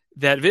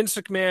that Vince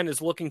McMahon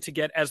is looking to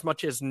get as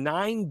much as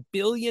 $9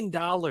 billion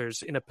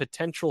in a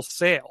potential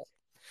sale.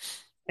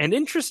 And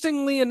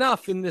interestingly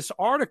enough, in this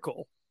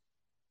article,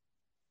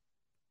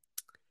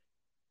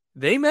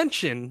 they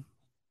mention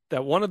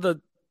that one of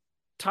the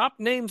top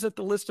names at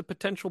the list of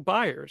potential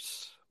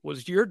buyers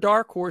was your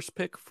dark horse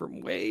pick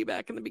from way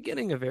back in the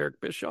beginning of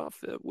Eric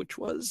Bischoff, which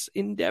was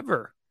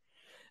Endeavor.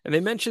 And they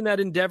mentioned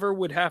that Endeavor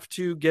would have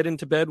to get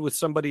into bed with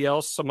somebody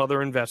else, some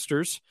other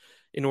investors,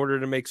 in order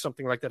to make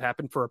something like that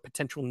happen for a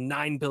potential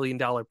 $9 billion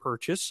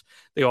purchase.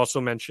 They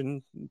also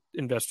mentioned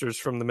investors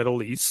from the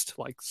Middle East,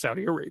 like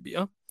Saudi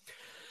Arabia.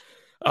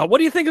 What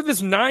do you think of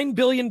this $9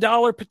 billion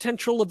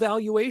potential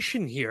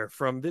evaluation here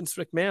from Vince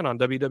McMahon on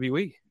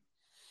WWE?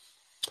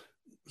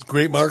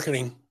 Great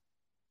marketing.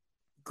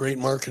 Great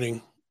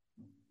marketing.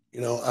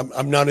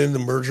 I'm not in the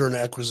merger and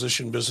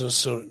acquisition business,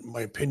 so my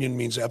opinion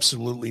means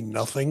absolutely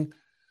nothing.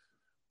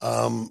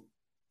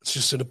 It's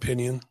just an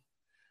opinion.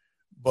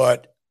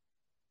 But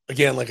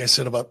again, like I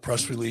said about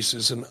press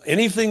releases and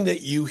anything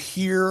that you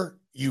hear,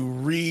 you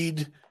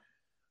read,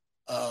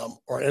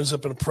 or ends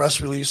up in a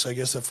press release, I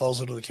guess that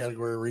falls into the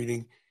category of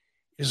reading,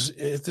 is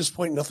at this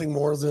point nothing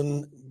more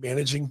than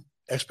managing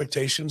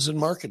expectations and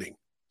marketing.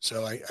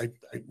 So I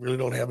really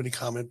don't have any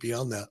comment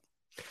beyond that.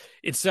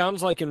 It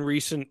sounds like in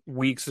recent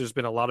weeks there's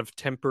been a lot of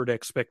tempered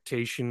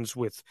expectations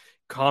with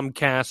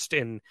Comcast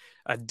and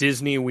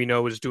Disney. We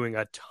know is doing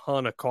a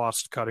ton of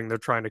cost cutting. They're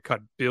trying to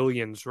cut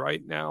billions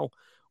right now,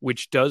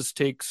 which does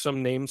take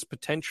some names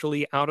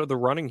potentially out of the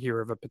running here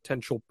of a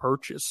potential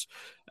purchase.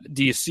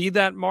 Do you see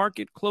that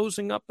market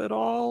closing up at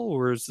all,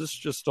 or is this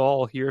just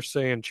all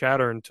hearsay and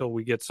chatter until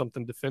we get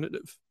something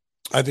definitive?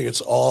 I think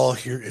it's all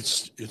here.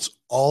 It's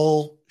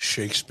all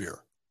Shakespeare.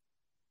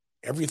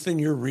 Everything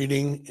you're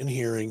reading and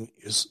hearing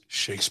is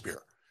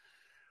Shakespeare.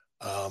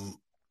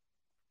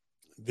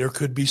 There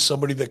could be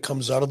somebody that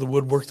comes out of the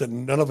woodwork that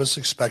none of us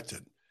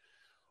expected,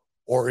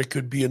 or it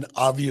could be an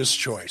obvious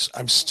choice.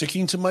 I'm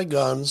sticking to my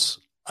guns.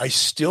 I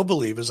still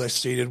believe, as I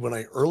stated when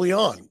I early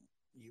on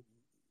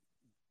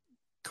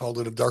called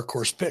it a dark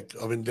horse pick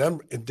of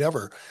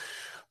Endeavor,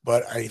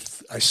 but I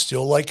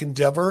still like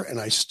Endeavor,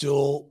 and I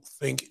still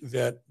think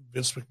that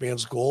Vince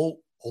McMahon's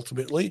goal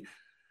ultimately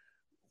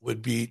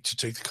would be to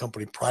take the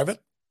company private,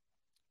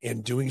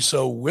 and doing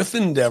so with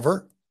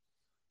Endeavor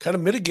kind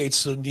of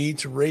mitigates the need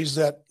to raise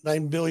that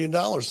 $9 billion,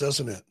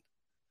 doesn't it?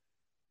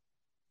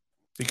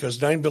 Because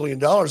 $9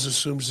 billion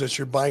assumes that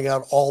you're buying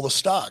out all the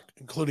stock,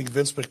 including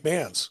Vince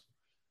McMahon's.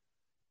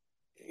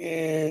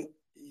 And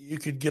you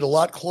could get a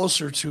lot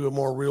closer to a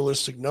more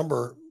realistic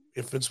number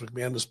if Vince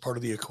McMahon is part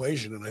of the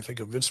equation. And I think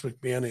a Vince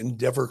McMahon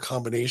Endeavor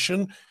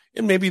combination,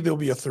 and maybe there'll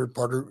be a third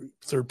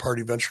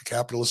party venture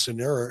capitalist in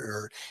there,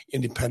 or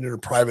independent or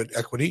private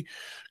equity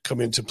come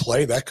into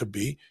play. That could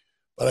be,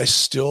 but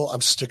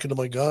I'm sticking to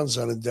my guns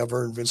on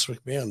Endeavor and Vince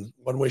McMahon,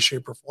 one way,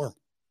 shape, or form.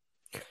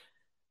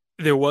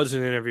 There was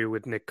an interview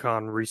with Nick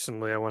Khan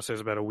recently, I want to say it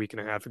was about a week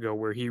and a half ago,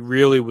 where he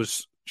really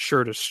was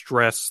sure to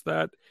stress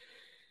that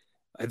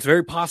it's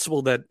very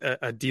possible that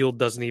a deal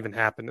doesn't even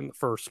happen in the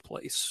first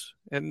place.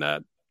 And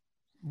that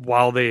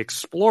while they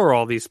explore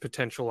all these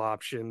potential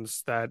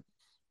options, that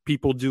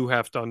people do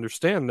have to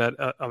understand that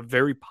a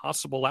very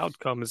possible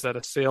outcome is that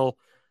a sale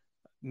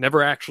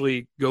never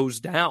actually goes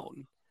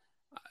down.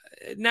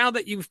 Now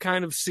that you've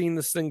kind of seen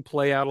this thing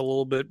play out a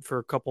little bit for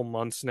a couple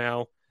months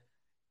now,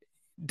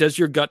 does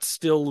your gut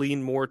still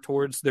lean more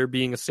towards there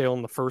being a sale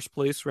in the first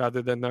place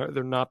rather than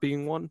there not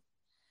being one?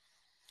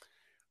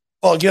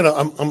 Well, again,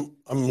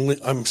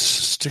 I'm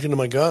sticking to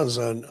my guns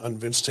on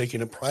Vince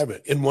taking it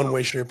private in one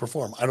way, shape, or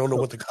form. I don't know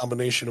what the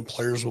combination of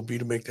players will be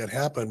to make that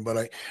happen,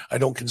 but I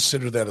don't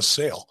consider that a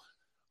sale.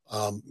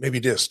 Maybe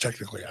it is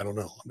technically. I don't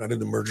know. I'm not in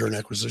the merger and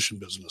acquisition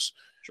business.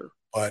 Sure,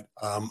 but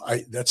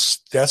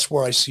that's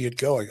where I see it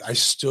going. I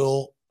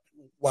still,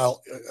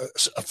 while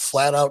a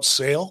flat out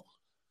sale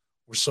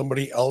where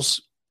somebody else,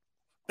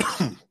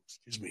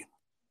 excuse me,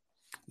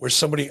 where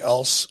somebody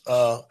else,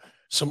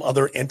 some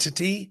other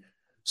entity,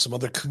 some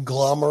other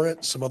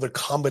conglomerate, some other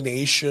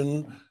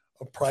combination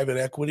of private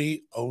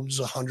equity owns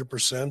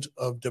 100%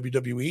 of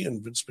WWE,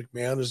 and Vince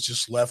McMahon is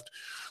just left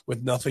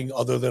with nothing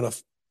other than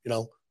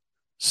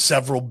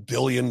several $1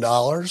 billion.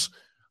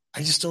 I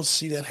just don't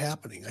see that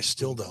happening. I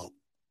still don't.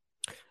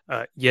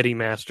 Yeti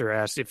Master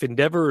asked, if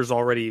Endeavor is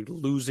already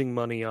losing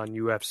money on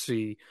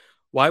UFC,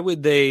 why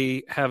would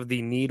they have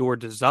the need or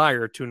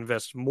desire to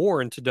invest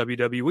more into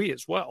WWE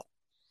as well?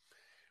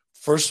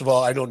 First of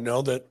all, I don't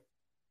know that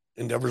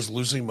Endeavor's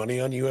losing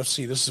money on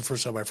UFC. This is the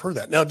first time I've heard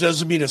that. Now, it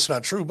doesn't mean it's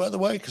not true, by the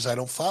way, because I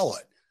don't follow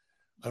it.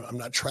 I'm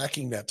not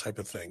tracking that type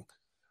of thing.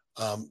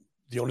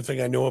 The only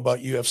thing I know about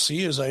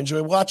UFC is I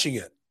enjoy watching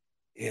it.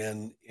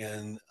 And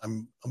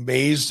I'm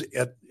amazed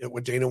at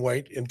what Dana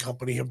White and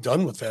company have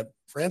done with that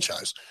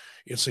franchise.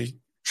 It's a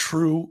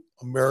true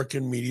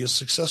American media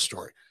success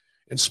story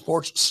and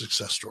sports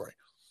success story.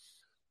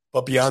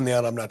 But beyond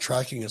that, I'm not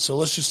tracking it. So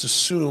let's just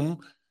assume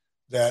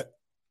that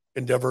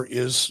Endeavor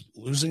is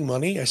losing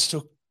money. I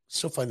still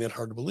find that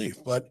hard to believe,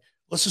 but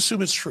let's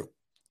assume it's true,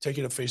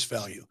 taking at face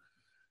value.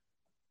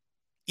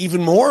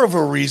 Even more of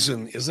a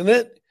reason, isn't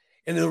it?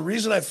 And the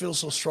reason I feel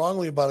so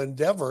strongly about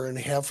Endeavor and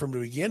have from the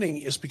beginning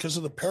is because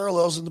of the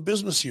parallels in the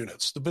business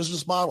units, the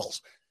business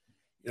models.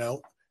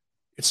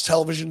 It's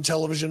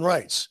television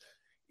rights.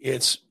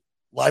 It's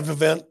live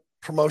event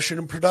promotion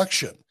and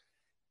production.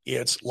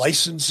 It's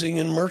licensing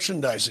and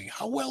merchandising.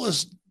 How well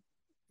is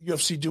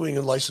UFC doing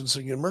in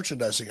licensing and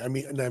merchandising? I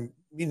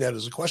mean that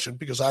as a question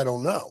because I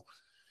don't know.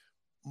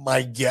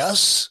 My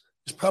guess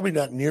is probably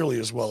not nearly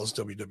as well as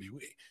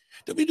WWE.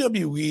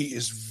 WWE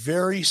is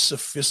very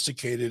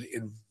sophisticated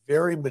and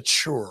very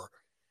mature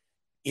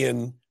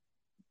in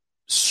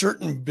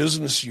certain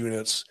business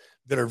units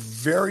that are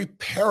very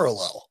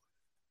parallel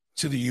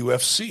to the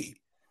UFC,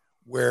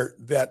 where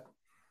that,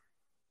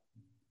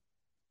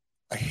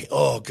 I hate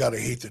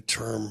the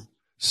term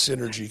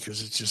synergy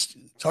because it's just,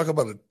 talk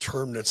about a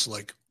term that's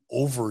like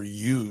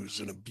overused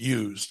and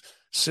abused.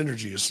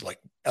 Synergy is like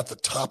at the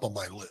top of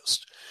my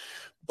list.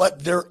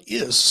 But there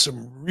is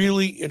some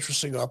really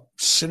interesting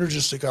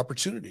synergistic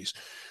opportunities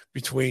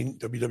between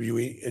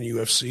WWE and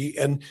UFC,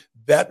 and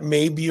that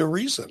may be a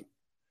reason.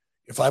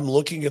 If I'm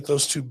looking at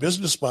those two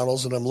business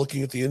models and I'm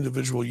looking at the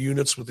individual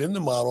units within the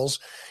models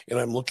and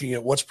I'm looking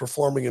at what's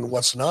performing and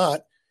what's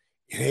not,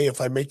 hey,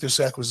 if I make this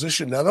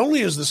acquisition, not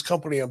only is this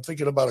company I'm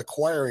thinking about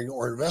acquiring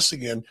or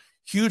investing in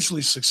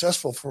hugely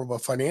successful from a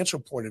financial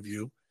point of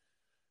view,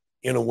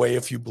 in a way,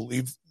 if you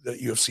believe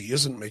that UFC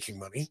isn't making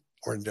money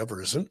or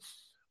Endeavor isn't,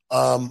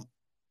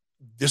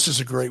 this is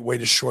a great way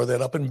to shore that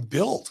up and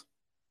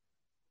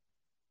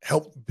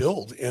help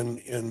build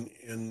and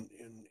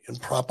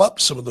prop up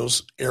some of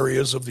those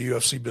areas of the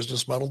UFC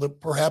business model that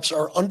perhaps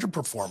are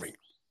underperforming.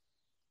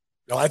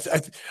 Now, I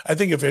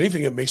think if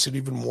anything, it makes it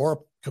even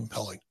more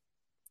compelling.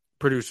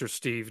 Producer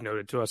Steve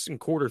noted to us in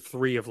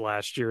Q3 of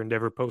last year,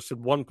 Endeavor posted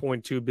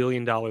 $1.2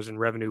 billion in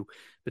revenue,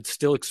 but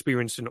still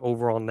experienced an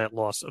overall net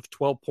loss of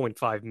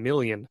 $12.5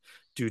 million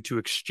due to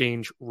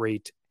exchange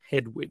rate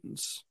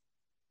headwinds.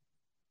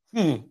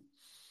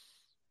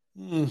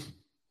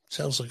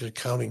 Sounds like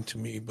accounting to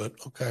me, but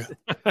okay.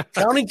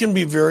 Accounting can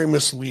be very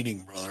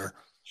misleading, brother.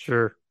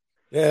 Sure.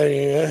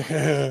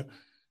 Yeah.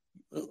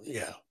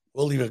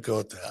 We'll leave it go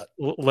at that.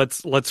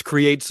 Let's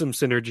create some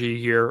synergy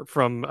here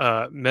from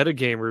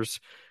Metagamers,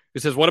 who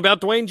says, what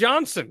about Dwayne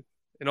Johnson?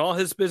 In all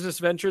his business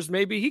ventures,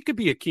 maybe he could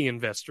be a key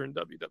investor in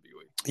WWE.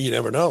 You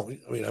never know.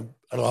 I mean, I don't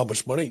know how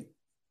much money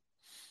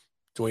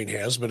Dwayne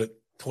has, but at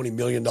 $20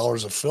 million a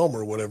film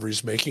or whatever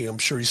he's making, I'm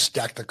sure he's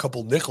stacked a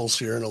couple nickels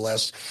here in the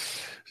last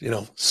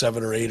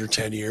 7 or 8 or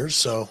 10 years.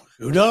 So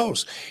who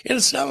knows? And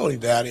it's not only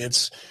that,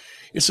 it's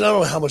not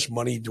only how much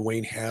money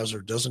Dwayne has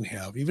or doesn't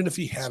have. Even if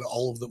he had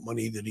all of the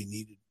money that he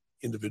needed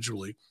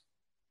individually,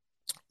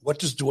 what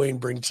does Dwayne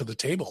bring to the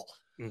table?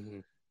 Mm-hmm.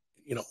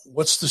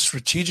 What's the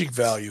strategic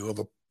value of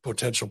a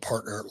potential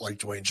partner like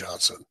Dwayne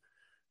Johnson?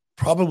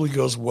 Probably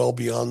goes well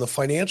beyond the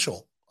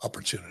financial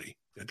opportunity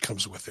that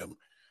comes with him.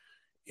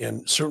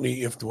 And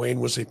certainly if Dwayne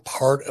was a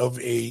part of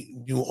a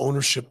new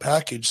ownership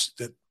package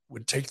that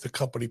would take the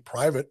company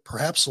private,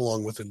 perhaps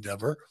along with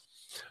Endeavor,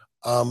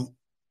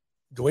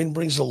 Dwayne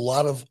brings a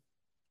lot of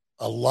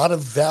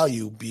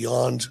value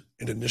beyond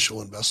an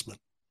initial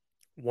investment.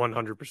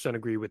 100%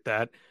 agree with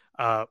that.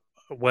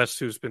 Wes,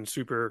 who's been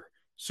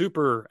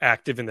super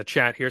active in the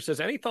chat here,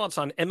 says, any thoughts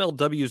on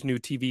MLW's new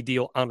TV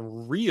deal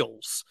on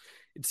Reels?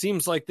 It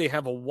seems like they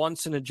have a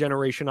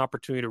once-in-a-generation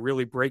opportunity to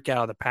really break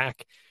out of the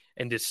pack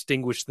and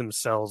distinguish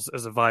themselves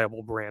as a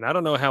viable brand. I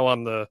don't know how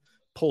on the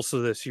pulse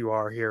of this you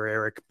are here,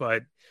 Eric,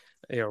 but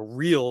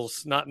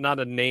Reels, not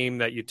a name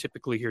that you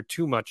typically hear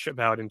too much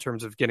about in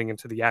terms of getting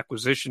into the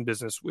acquisition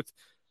business with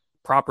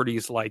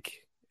properties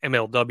like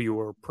MLW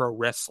or pro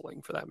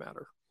wrestling, for that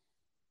matter.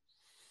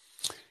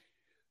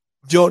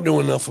 Don't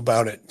know enough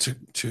about it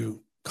to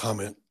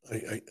comment.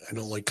 I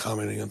don't like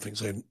commenting on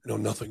things I know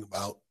nothing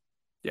about.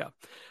 Yeah.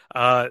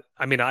 I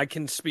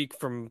can speak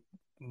from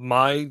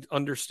my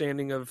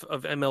understanding of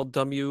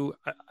MLW.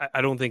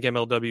 I don't think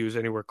MLW is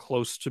anywhere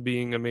close to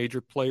being a major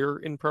player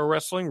in pro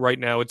wrestling. Right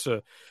now, it's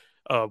a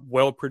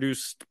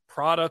well-produced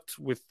product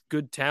with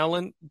good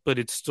talent, but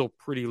it's still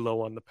pretty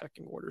low on the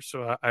pecking order.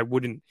 So I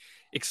wouldn't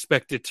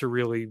expect it to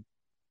really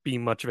be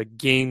much of a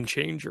game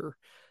changer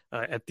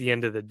at the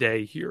end of the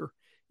day here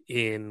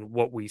in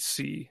what we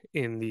see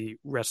in the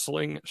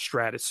wrestling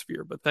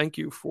stratosphere. But thank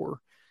you for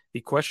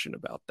the question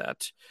about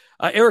that.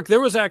 Eric, there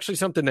was actually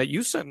something that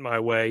you sent my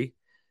way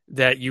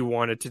that you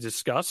wanted to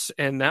discuss,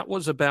 and that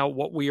was about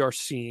what we are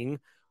seeing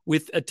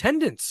with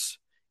attendance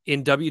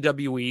in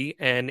WWE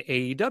and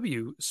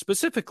AEW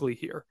specifically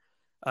here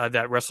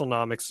that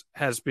WrestleNomics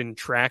has been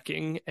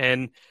tracking.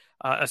 And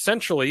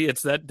essentially,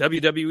 it's that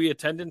WWE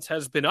attendance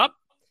has been up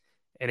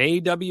and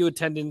AEW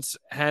attendance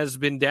has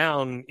been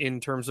down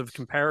in terms of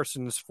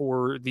comparisons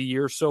for the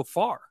year so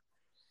far.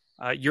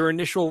 Your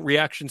initial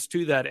reactions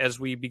to that as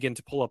we begin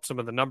to pull up some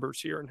of the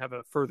numbers here and have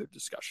a further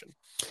discussion.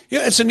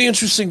 Yeah, it's an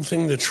interesting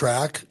thing to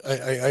track.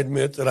 I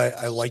admit that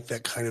I like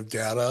that kind of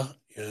data,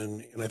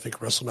 and I think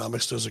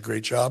WrestleNomics does a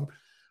great job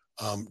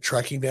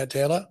tracking that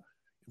data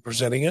and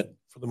presenting it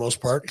for the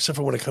most part, except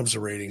for when it comes to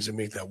ratings. They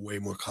make that way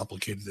more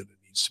complicated than it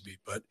needs to be.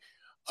 But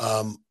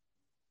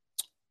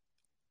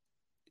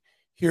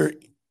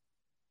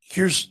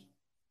here's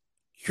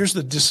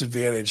the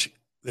disadvantage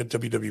that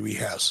WWE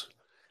has.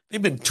 They've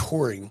been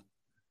touring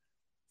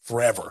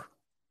forever,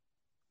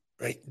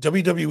 right?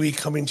 WWE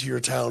coming to your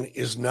town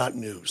is not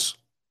news.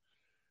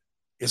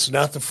 It's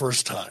not the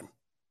first time.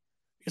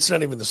 It's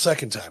not even the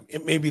second time.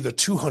 It may be the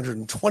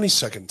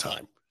 222nd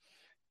time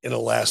in the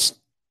last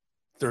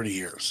 30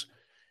 years.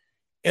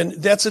 And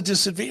that's a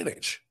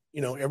disadvantage.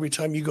 Every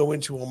time you go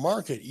into a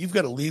market, you've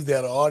got to leave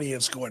that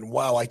audience going,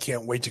 wow, I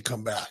can't wait to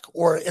come back.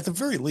 Or at the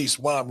very least,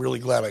 wow, I'm really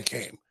glad I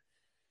came.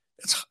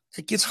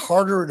 It gets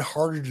harder and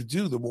harder to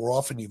do the more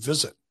often you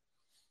visit.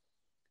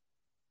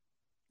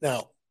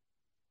 Now,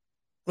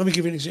 let me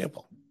give you an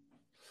example.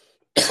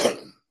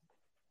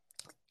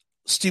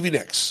 Stevie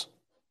Nicks.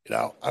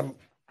 I'm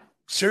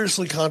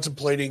seriously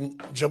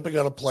contemplating jumping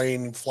on a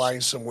plane and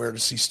flying somewhere to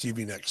see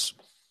Stevie Nicks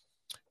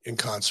in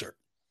concert.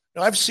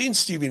 Now, I've seen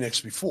Stevie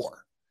Nicks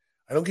before.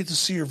 I don't get to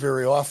see her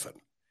very often.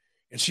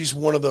 And she's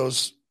one of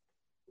those,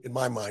 in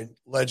my mind,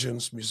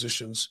 legends,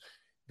 musicians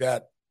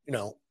that,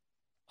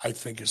 I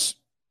think is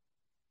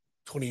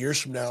 20 years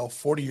from now,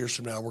 40 years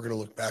from now, we're going to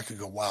look back and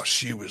go, wow,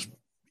 she was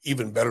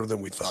even better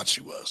than we thought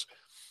she was.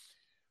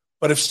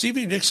 But if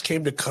Stevie Nicks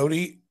came to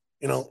Cody,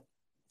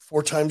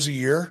 4 times a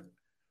year,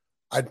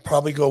 I'd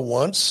probably go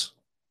once.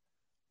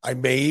 I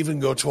may even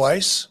go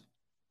twice.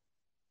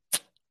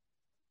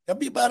 That'd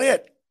be about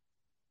it.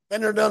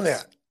 Been there, done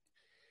that.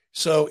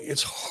 So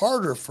it's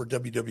harder for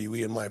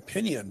WWE, in my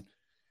opinion,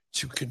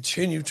 to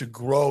continue to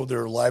grow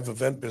their live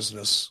event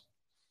business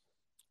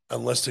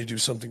unless they do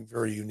something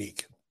very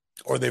unique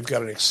or they've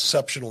got an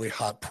exceptionally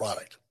hot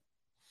product.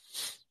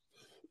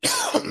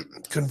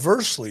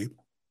 Conversely,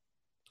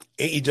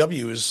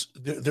 AEW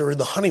they're in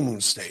the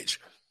honeymoon stage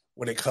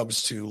when it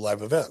comes to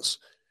live events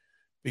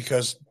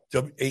because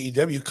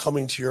AEW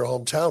coming to your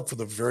hometown for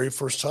the very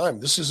first time.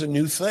 This is a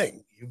new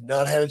thing. You've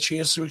not had a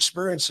chance to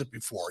experience it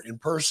before in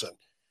person.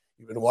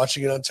 You've been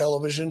watching it on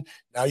television.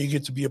 Now you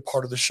get to be a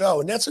part of the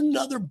show. And that's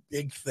another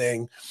big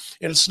thing.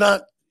 And it's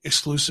not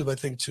exclusive, I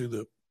think, to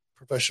the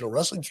professional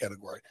wrestling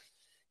category.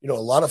 A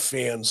lot of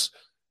fans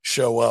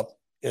show up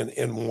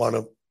and want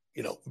to,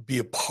 be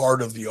a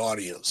part of the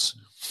audience.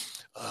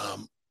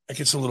 It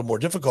gets a little more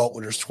difficult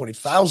when there's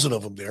 20,000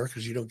 of them there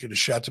because you don't get a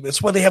shot to them.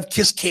 That's why they have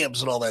kiss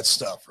cams and all that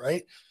stuff,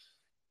 right?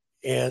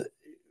 And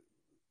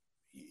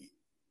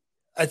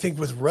I think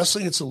with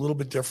wrestling, it's a little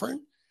bit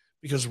different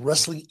because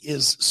wrestling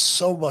is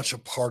so much a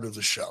part of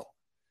the show.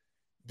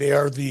 They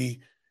are the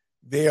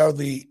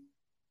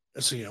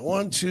let's see,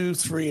 1, 2,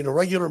 3 in a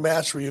regular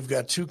match where you've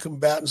got 2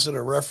 combatants and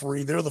a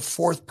referee. They're the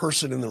 4th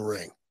person in the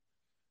ring.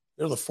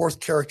 They're the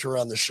 4th character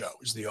on the show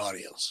is the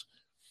audience.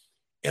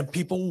 And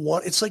people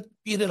it's like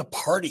being at a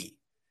party.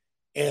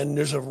 And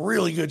there's a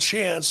really good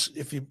chance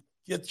if you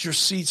get your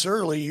seats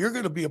early, you're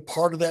going to be a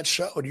part of that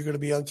show and you're going to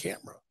be on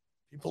camera.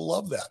 People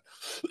love that.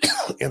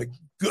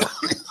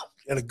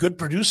 and a good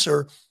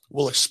producer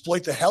will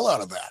exploit the hell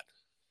out of that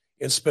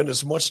and spend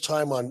as much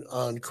time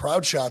on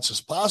crowd shots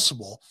as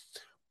possible,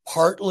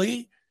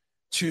 partly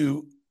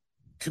to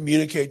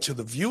communicate to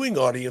the viewing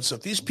audience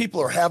that these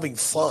people are having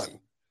fun.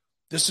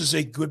 This is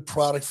a good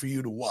product for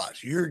you to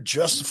watch. You're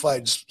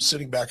justified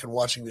sitting back and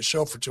watching the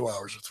show for 2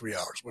 hours or 3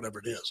 hours, whatever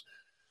it is.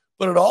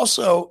 But it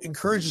also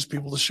encourages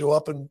people to show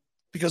up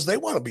because they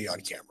want to be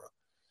on camera.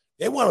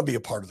 They want to be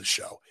a part of the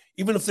show.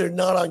 Even if they're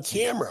not on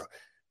camera,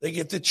 they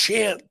get to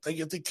chant, they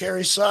get to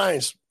carry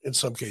signs in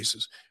some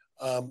cases.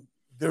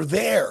 They're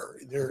there.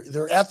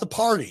 They're at the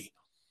party.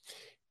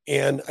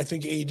 And I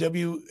think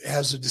AEW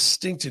has a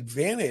distinct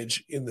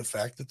advantage in the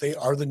fact that they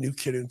are the new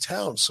kid in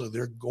town. So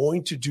they're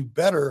going to do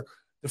better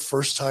the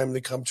first time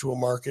they come to a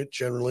market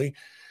generally.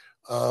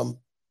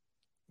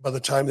 By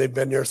the time they've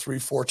been there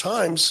 3-4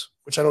 times,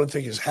 which I don't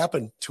think has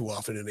happened too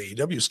often in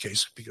AEW's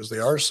case because they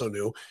are so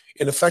new.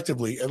 And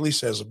effectively, at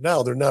least as of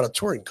now, they're not a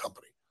touring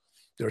company.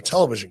 They're a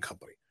television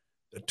company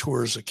that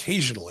tours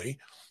occasionally.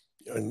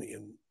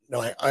 And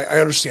now I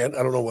understand.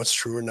 I don't know what's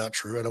true or not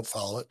true. I don't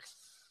follow it.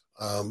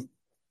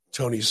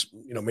 Tony's,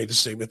 made the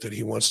statement that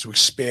he wants to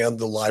expand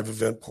the live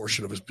event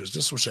portion of his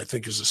business, which I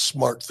think is a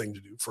smart thing to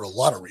do for a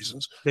lot of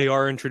reasons. They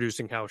are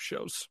introducing house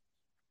shows.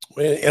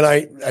 And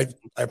I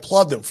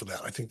applaud them for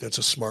that. I think that's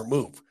a smart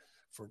move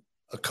for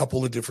a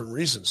couple of different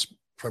reasons,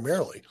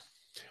 primarily.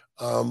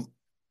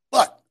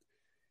 But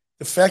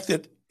the fact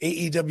that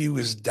AEW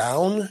is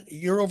down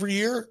year over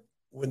year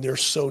when they're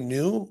so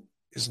new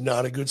is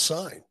not a good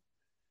sign.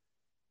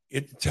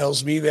 It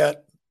tells me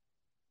that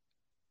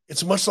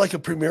it's much like a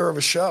premiere of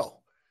a show.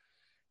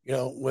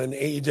 When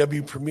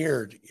AEW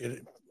premiered,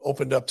 it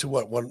opened up to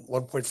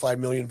 1.5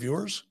 million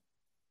viewers.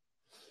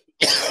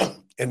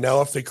 And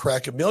now if they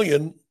crack 1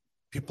 million,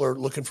 people are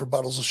looking for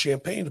bottles of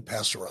champagne to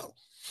pass around.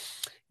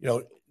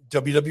 WWE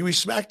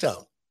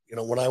SmackDown,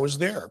 when I was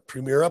there,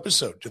 premiere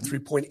episode to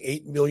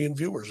 3.8 million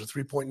viewers or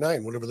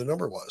 3.9, whatever the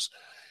number was.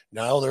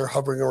 Now they're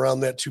hovering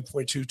around that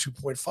 2.2,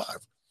 2.5.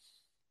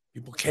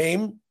 People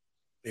came,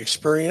 they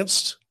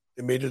experienced,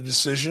 they made a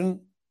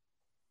decision,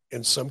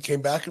 and some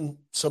came back and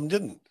some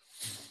didn't.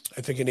 I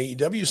think in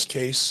AEW's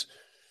case,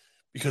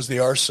 because they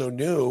are so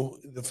new,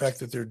 the fact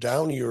that they're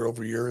down year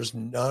over year is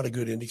not a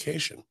good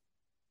indication.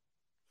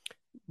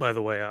 By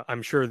the way,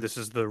 I'm sure this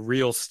is the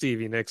real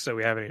Stevie Nicks that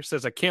we have in here.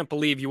 Says, I can't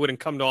believe you wouldn't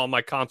come to all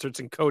my concerts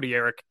in Cody,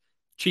 Eric.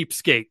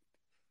 Cheapskate.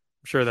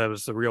 I'm sure that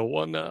was the real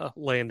one,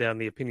 laying down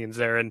the opinions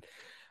there. And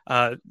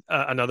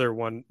another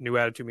one, new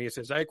attitude me,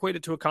 says, I equate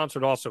it to a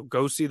concert also.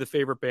 Go see the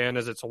favorite band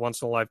as it's a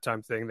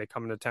once-in-a-lifetime thing. They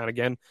come into town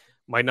again.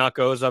 Might not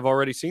go as I've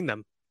already seen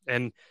them.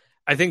 And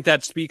I think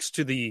that speaks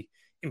to the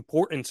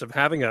importance of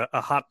having a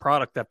hot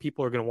product that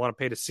people are going to want to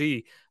pay to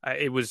see.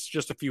 It was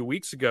just a few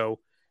weeks ago,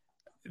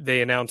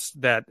 they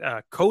announced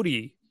that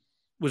Cody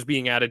was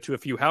being added to a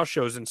few house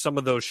shows, and some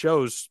of those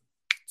shows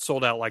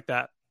sold out like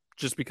that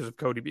just because of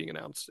Cody being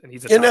announced. And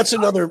that's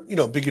another,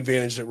 big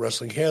advantage that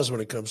wrestling has when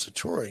it comes to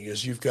touring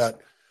is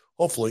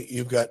hopefully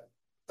you've got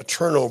a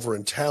turnover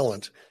in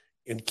talent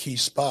in key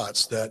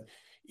spots that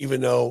even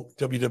though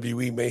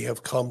WWE may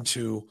have come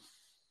to,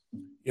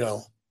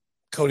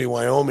 Cody,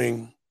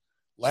 Wyoming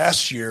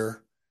last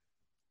year,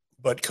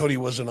 but Cody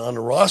wasn't on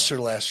the roster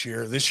last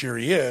year. This year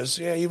he is.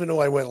 Yeah, even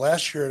though I went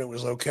last year and it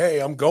was okay,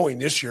 I'm going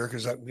this year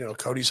because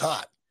Cody's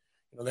hot.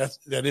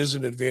 That is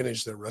an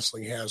advantage that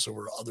wrestling has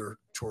over other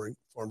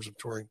forms of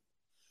touring.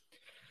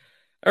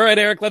 All right,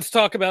 Eric, let's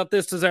talk about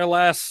this as our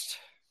last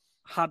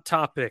hot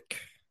topic.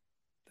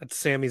 That's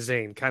Sami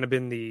Zayn, kind of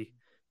been the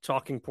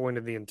talking point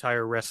of the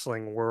entire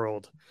wrestling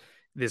world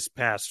this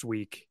past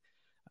week.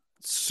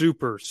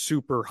 Super,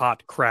 super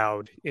hot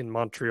crowd in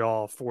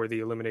Montreal for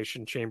the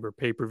Elimination Chamber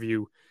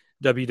pay-per-view.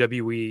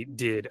 WWE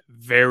did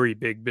very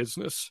big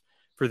business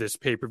for this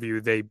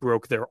pay-per-view. They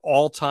broke their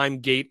all-time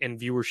gate and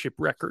viewership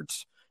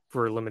records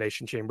for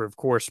Elimination Chamber. Of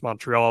course,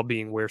 Montreal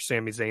being where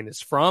Sami Zayn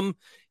is from.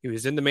 He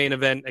was in the main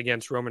event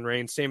against Roman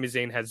Reigns. Sami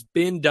Zayn has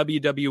been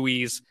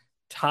WWE's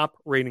top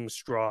ratings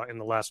draw in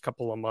the last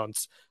couple of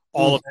months.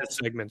 All of his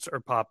segments are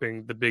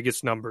popping the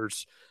biggest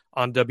numbers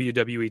on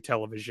WWE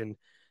television.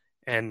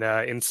 And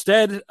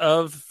instead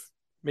of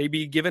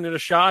maybe giving it a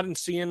shot and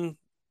seeing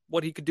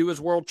what he could do as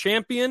world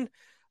champion,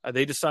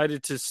 they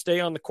decided to stay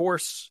on the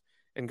course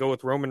and go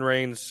with Roman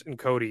Reigns and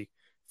Cody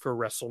for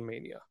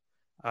WrestleMania.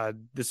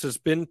 This has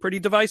been pretty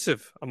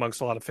divisive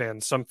amongst a lot of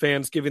fans. Some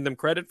fans giving them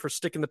credit for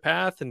sticking the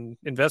path and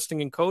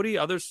investing in Cody.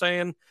 Others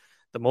saying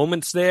the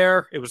moment's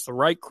there. It was the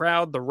right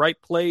crowd, the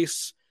right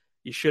place.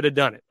 You should have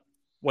done it.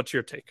 What's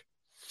your take?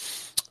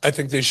 I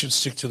think they should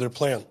stick to their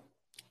plan.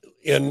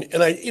 And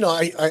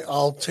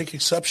I'll take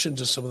exception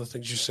to some of the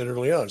things you said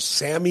early on.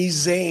 Sami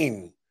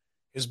Zayn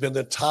has been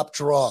the top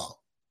draw.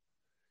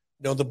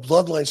 The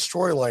Bloodline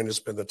storyline has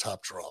been the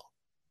top draw.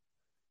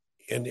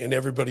 And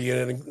everybody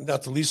in it,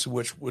 not the least of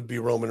which would be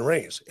Roman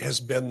Reigns, has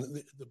been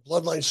the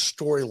Bloodline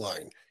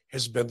storyline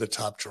has been the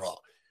top draw.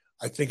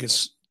 I think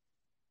it's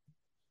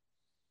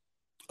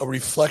a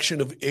reflection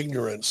of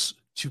ignorance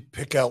to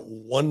pick out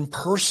one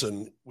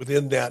person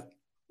within that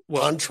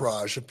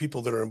entourage of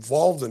people that are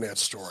involved in that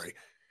story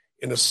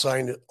and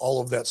assign all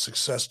of that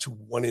success to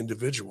one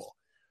individual.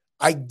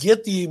 I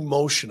get the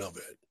emotion of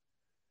it.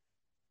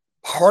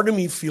 Part of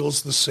me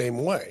feels the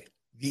same way.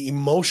 The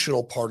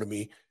emotional part of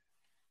me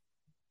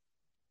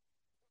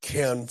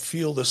can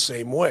feel the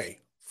same way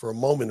for a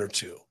moment or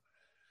two.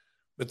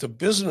 But the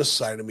business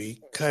side of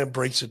me kind of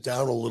breaks it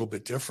down a little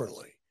bit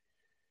differently.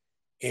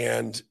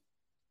 And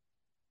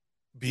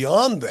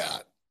beyond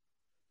that,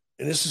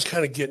 and this is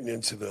kind of getting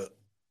into the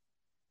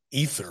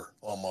ether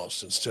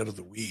almost instead of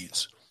the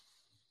weeds.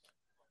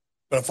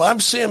 But if I'm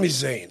Sami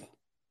Zayn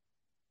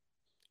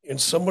and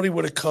somebody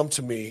would have come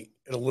to me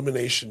at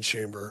Elimination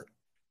Chamber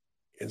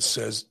and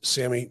says,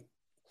 Sami,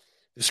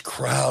 this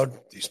crowd,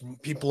 these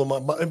people,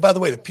 and by the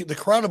way, the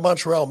crowd of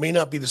Montreal may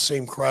not be the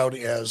same crowd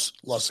as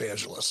Los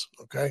Angeles,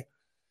 okay?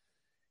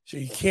 So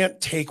you can't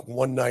take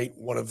one night,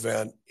 one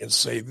event, and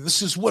say,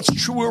 this is what's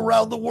true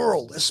around the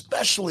world,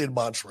 especially in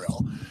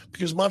Montreal,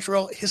 because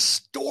Montreal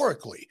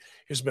historically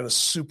has been a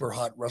super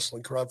hot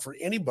wrestling crowd for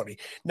anybody.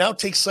 Now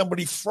take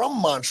somebody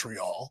from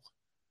Montreal.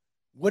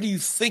 What do you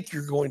think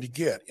you're going to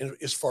get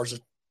as far as a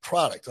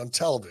product on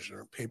television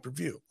or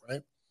pay-per-view,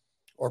 right?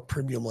 Or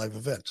premium live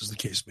event, as the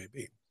case may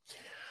be.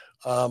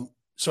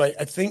 So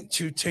I think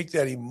to take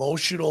that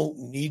emotional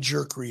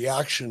knee-jerk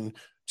reaction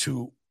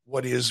to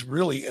what is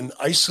really an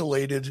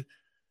isolated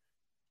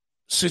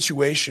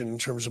situation in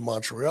terms of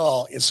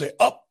Montreal and say,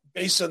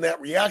 based on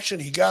that reaction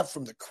he got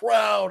from the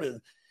crowd,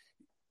 and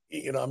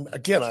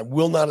I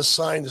will not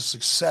assign the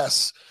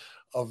success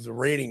of the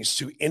ratings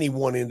to any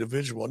one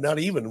individual, not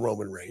even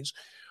Roman Reigns,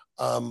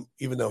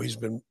 even though he's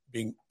been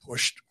being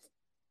pushed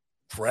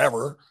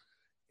forever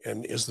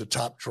and is the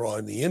top draw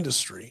in the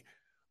industry.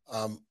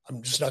 I'm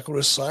just not going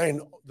to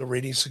assign the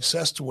rating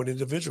success to one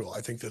individual.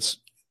 I think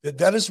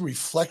that is a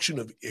reflection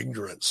of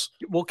ignorance.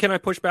 Well, can I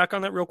push back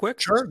on that real quick?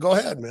 Sure, go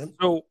ahead, man.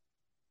 So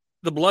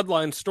the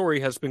Bloodline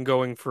story has been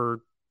going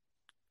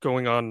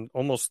on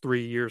almost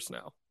 3 years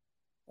now,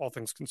 all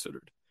things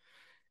considered.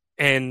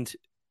 And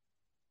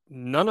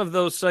none of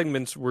those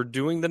segments were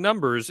doing the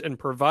numbers and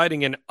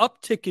providing an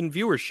uptick in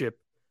viewership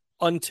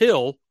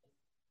until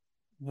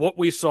what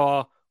we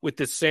saw with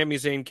this Sami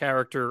Zayn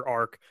character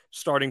arc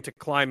starting to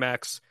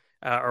climax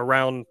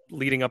around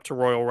leading up to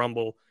Royal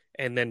Rumble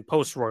and then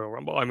post Royal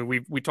Rumble. I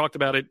mean, we talked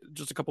about it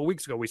just a couple of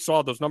weeks ago. We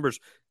saw those numbers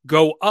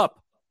go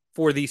up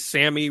for the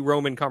Sami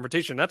Roman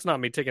confrontation. That's not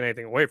me taking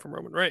anything away from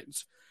Roman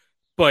Reigns,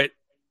 but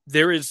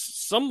there is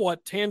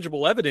somewhat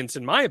tangible evidence,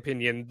 in my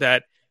opinion,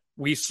 that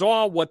we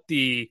saw what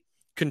the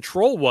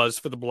control was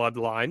for the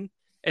Bloodline,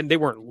 and they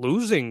weren't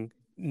losing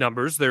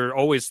numbers. They're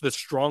always the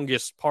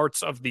strongest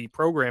parts of the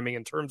programming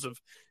in terms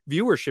of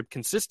viewership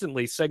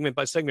consistently, segment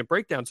by segment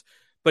breakdowns.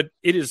 But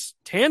it is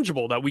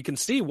tangible that we can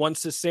see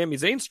once this Sami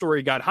Zayn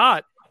story got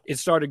hot, it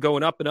started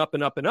going up and up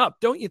and up and up.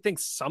 Don't you think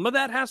some of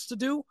that has to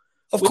do?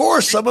 Of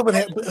course, some of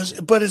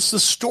it, but it's the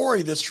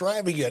story that's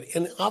driving it.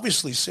 And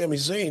obviously, Sami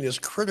Zayn is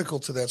critical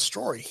to that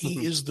story.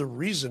 He is the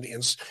reason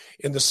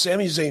in the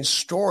Sami Zayn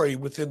story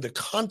within the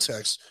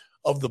context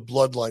of the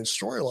Bloodline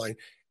storyline.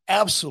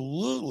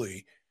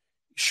 Absolutely,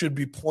 should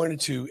be pointed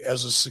to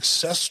as a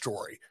success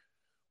story.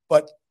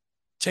 But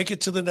take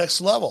it to the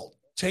next level.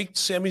 Take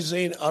Sami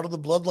Zayn out of the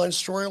Bloodline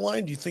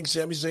storyline. Do you think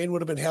Sami Zayn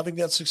would have been having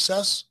that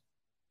success?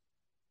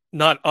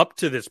 Not up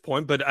to this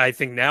point, but I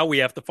think now we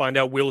have to find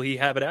out, will he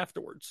have it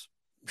afterwards?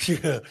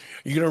 Yeah.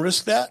 You going to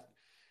risk that?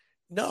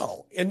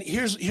 No. And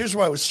here's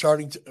where I was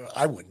starting to,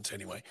 I wouldn't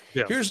anyway.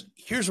 Yeah.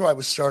 Here's where I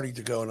was starting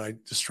to go, and I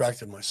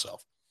distracted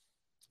myself.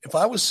 If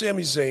I was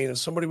Sami Zayn and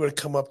somebody would have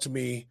come up to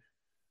me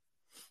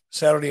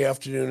Saturday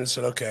afternoon and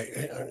said,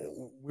 okay,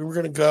 we were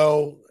going to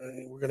go,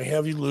 we're going to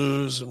have you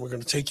lose, and we're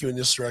going to take you in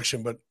this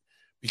direction, but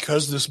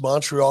because this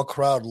Montreal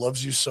crowd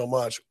loves you so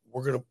much,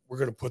 we're going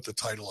to put the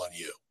title on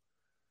you,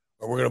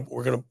 or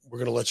we're going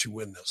to let you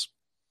win this.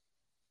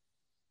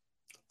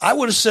 I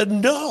would have said,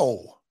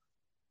 no,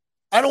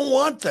 I don't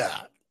want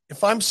that.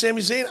 If I'm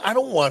Sami Zayn, I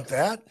don't want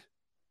that.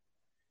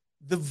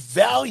 The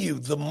value,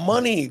 the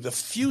money, the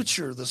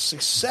future, the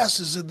success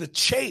is in the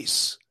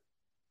chase.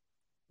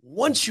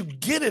 Once you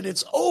get it,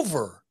 it's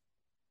over.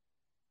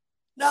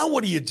 Now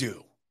what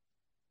do?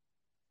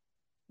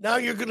 Now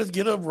you're going to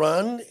get a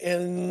run,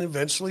 and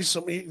eventually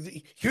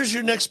here's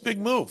your next big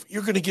move.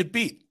 You're going to get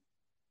beat.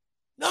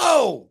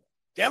 No,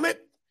 damn it.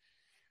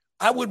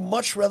 I would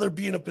much rather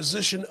be in a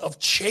position of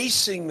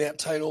chasing that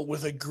title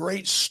with a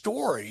great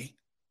story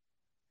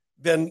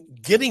than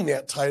getting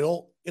that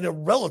title in a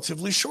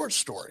relatively short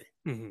story.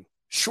 Mm-hmm.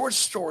 Short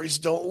stories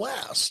don't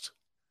last.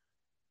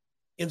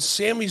 And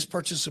Sami's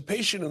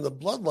participation in the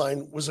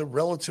Bloodline was a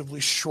relatively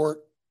short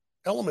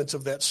element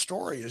of that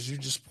story, as you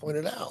just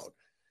pointed out.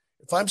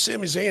 If I'm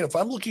Sami Zayn, if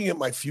I'm looking at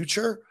my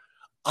future,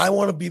 I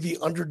want to be the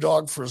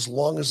underdog for as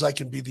long as I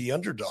can be the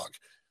underdog.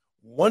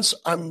 Once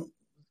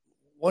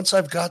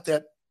I've got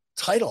that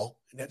title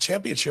and that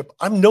championship,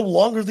 I'm no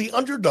longer the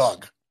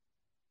underdog.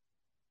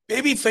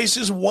 Baby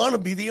faces want to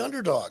be the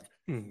underdog.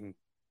 Mm-hmm.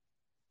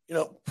 You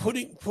know,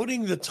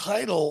 putting the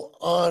title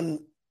on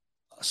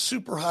a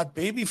super hot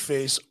baby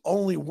face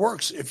only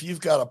works if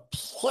you've got a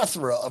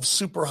plethora of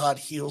super hot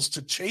heels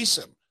to chase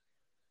him.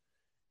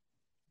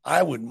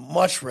 I would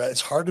much rather,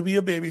 it's hard to be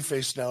a baby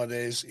face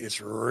nowadays.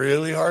 It's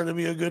really hard to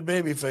be a good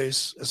baby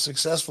face, a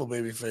successful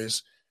baby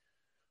face.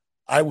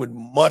 I would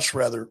much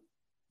rather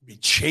be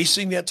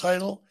chasing that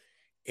title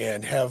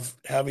and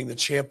having the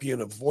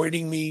champion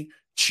avoiding me,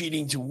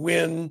 cheating to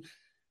win,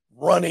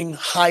 running,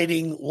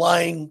 hiding,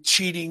 lying,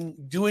 cheating,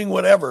 doing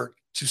whatever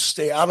to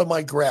stay out of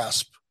my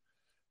grasp.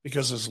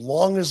 Because as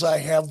long as I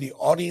have the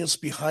audience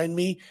behind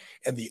me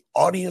and the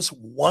audience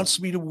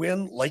wants me to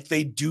win like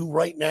they do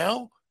right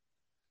now,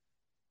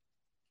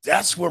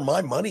 that's where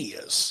my money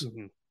is.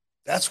 Mm-hmm.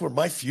 That's where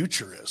my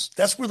future is.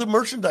 That's where the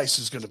merchandise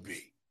is going to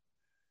be.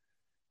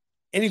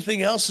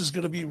 Anything else is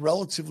going to be,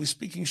 relatively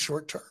speaking,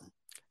 short term.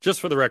 Just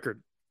for the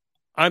record,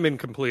 I'm in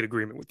complete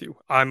agreement with you.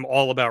 I'm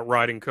all about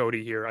riding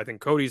Cody here. I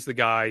think Cody's the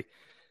guy.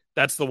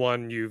 That's the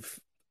one you've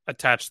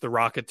attached the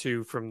rocket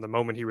to from the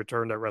moment he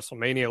returned at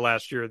WrestleMania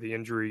last year. The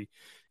injury,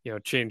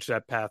 changed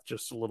that path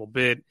just a little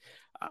bit.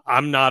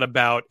 I'm not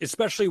about,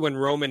 especially when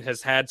Roman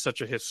has had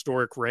such a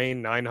historic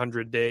reign,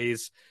 900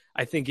 days.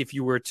 I think if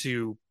you were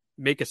to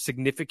make a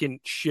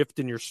significant shift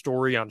in your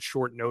story on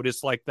short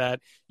notice like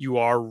that, you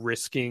are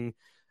risking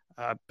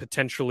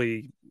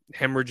potentially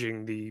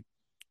hemorrhaging the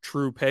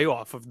true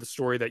payoff of the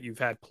story that you've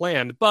had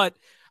planned. But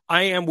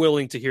I am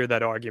willing to hear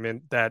that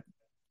argument that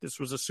this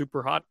was a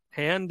super hot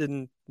hand,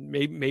 and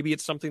maybe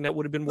it's something that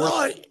would have been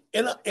worth.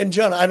 No, and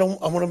John, I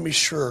want to be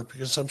sure,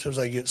 because sometimes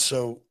I get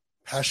so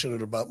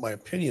passionate about my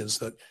opinions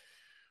that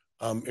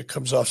it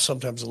comes off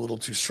sometimes a little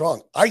too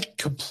strong. I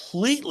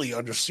completely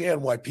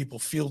understand why people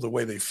feel the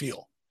way they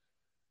feel.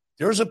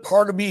 There's a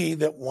part of me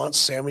that wanted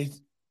Sami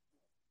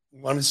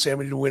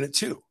to win it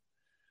too.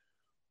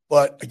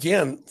 But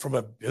again, from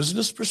a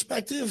business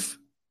perspective,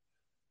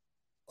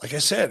 like I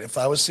said, if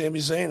I was Sami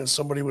Zayn and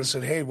somebody would have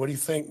said, hey, what do you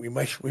think?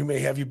 We may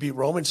have you beat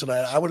Roman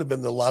tonight. I would have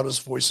been the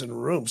loudest voice in the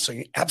room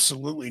saying,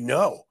 absolutely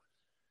no.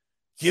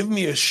 Give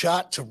me a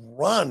shot to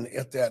run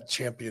at that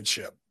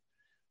championship.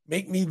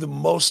 Make me the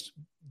most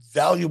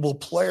valuable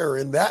player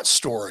in that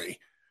story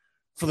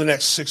for the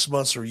next 6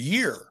 months or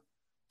year.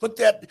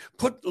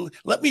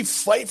 Let me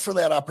fight for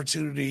that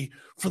opportunity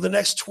for the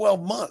next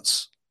 12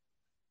 months,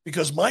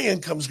 because my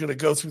income is going to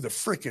go through the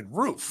freaking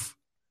roof.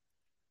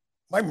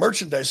 My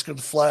merchandise is going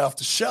to fly off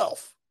the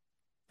shelf,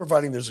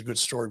 providing there's a good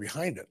story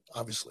behind it,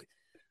 obviously.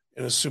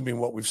 And assuming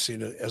what we've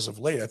seen as of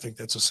late, I think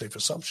that's a safe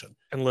assumption.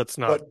 And let's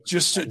not. But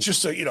just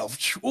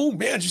oh,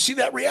 man, did you see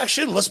that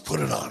reaction? Let's put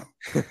it on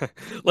him.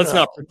 Let's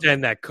not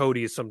pretend that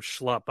Cody is some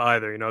schlup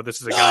either.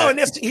 This is a guy. No, and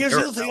here's the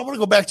other thing. I want to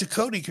go back to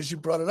Cody because you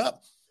brought it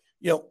up.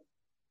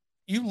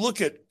 You look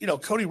at,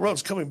 Cody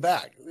Rhodes coming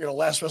back,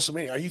 last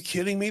WrestleMania. Are you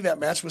kidding me? That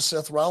match with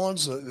Seth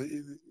Rollins,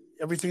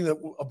 everything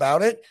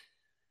about it.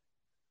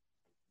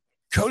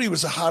 Cody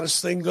was the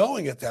hottest thing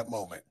going at that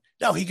moment.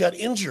 Now, he got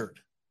injured.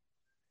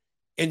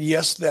 And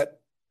yes, that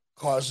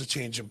caused a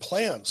change in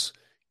plans.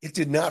 It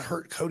did not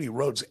hurt Cody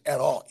Rhodes at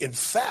all. In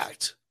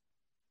fact,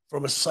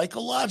 from a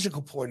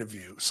psychological point of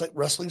view,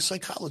 wrestling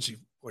psychology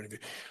point of view,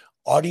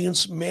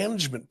 audience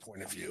management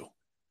point of view,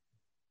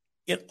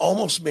 it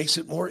almost makes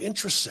it more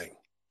interesting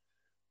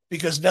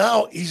because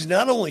now he's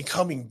not only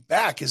coming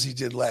back as he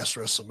did last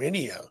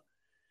WrestleMania,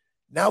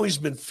 now he's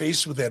been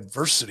faced with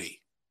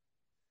adversity.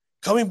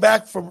 Coming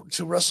back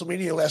to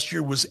WrestleMania last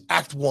year was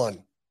Act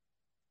 1.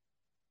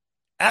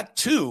 Act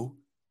 2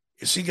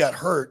 is he got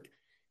hurt,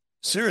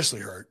 seriously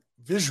hurt,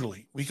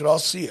 visually. We could all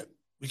see it.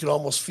 We could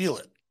almost feel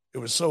it. It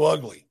was so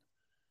ugly.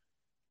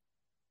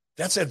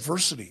 That's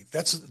adversity.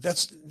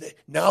 That's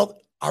now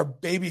our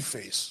baby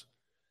face.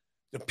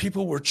 The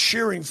people we're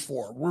cheering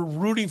for, we're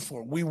rooting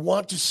for, we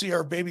want to see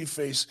our baby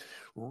face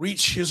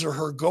reach his or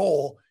her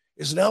goal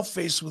is now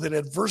faced with an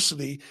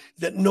adversity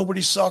that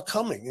nobody saw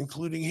coming,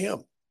 including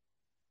him.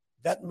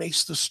 That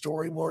makes the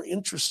story more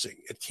interesting.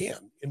 It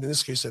can. And in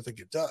this case, I think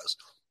it does.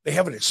 They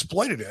haven't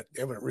exploited it.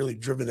 They haven't really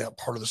driven that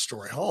part of the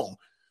story home,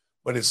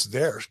 but it's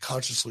there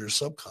consciously or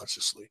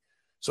subconsciously.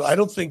 So I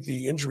don't think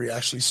the injury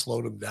actually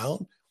slowed him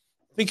down.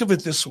 Think of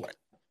it this way.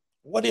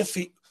 What if,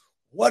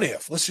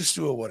 let's just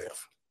do a what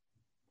if.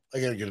 I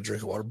got to get a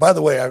drink of water. By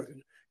the way, I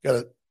got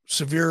a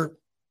severe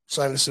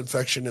sinus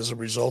infection as a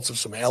result of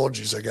some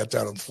allergies I got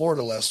down in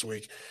Florida last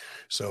week.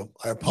 So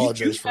I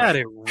apologize for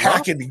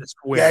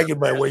gagging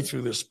my way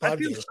through this podcast. I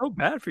feel so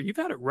bad for you. You've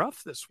had it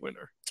rough this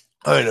winter.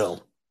 I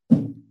know.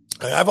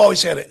 I've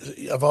always had it.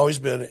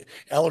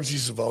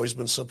 Allergies have always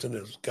been something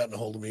that's gotten a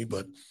hold of me,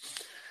 but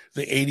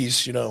the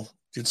 80s,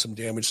 did some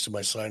damage to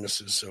my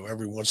sinuses. So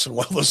every once in a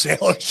while, those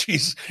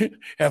allergies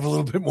have a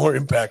little bit more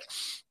impact.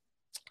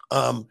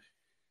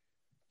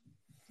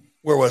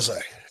 Where was I?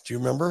 Do you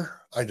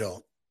remember? I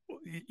don't.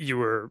 You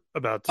were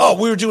about to.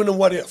 Oh, we were doing a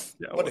what if.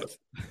 Yeah, what if?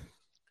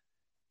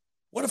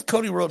 What if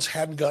Cody Rhodes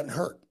hadn't gotten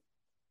hurt?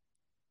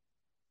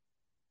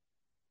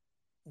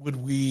 Would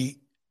we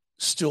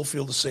still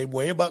feel the same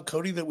way about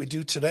Cody that we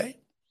do today?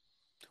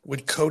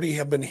 Would Cody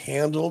have been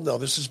handled? Now,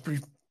 this is pre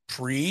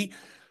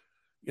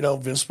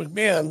Vince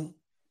McMahon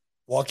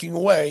walking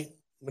away.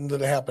 When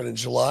did it happen? In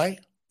July?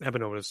 It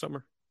happened over the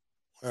summer.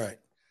 All right.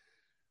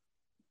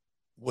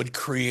 Would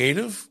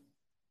creative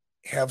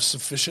have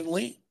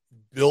sufficiently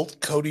built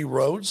Cody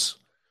Rhodes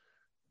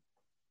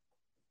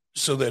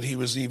so that he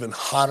was even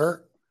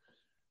hotter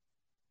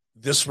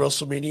this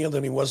WrestleMania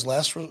than he was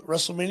last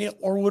WrestleMania?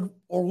 Or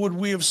would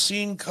we have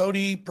seen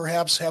Cody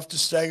perhaps have to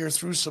stagger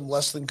through some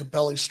less than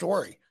compelling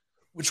story,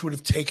 which would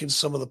have taken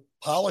some of the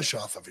polish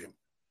off of him?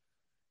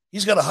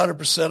 He's got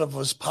 100% of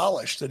his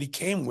polish that he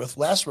came with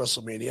last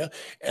WrestleMania.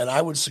 And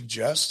I would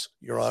suggest,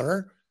 Your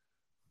Honor,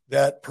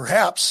 that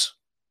perhaps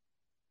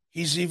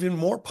he's even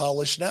more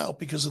polished now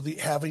because of the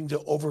having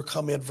to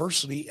overcome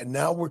adversity. And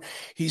now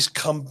he's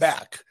come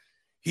back.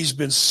 He's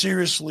been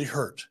seriously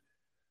hurt,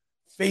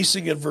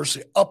 facing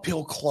adversity,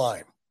 uphill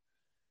climb.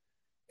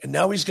 And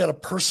now he's got a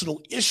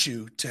personal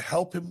issue to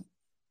help him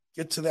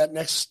get to that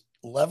next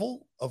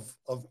level of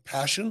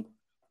passion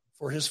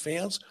for his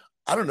fans.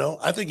 I don't know.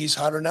 I think he's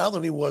hotter now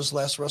than he was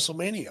last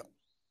WrestleMania.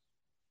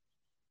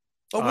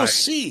 But we'll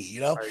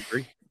see, I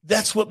agree.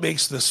 That's what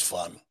makes this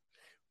fun.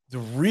 The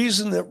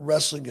reason that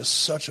wrestling is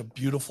such a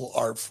beautiful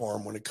art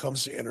form when it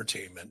comes to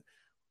entertainment,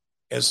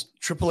 as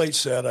Triple H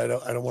said, I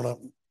don't want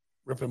to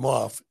rip him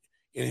off,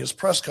 in his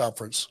press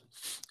conference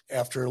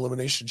after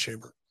Elimination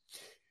Chamber,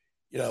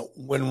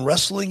 when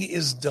wrestling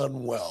is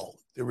done well,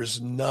 there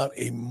is not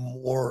a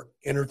more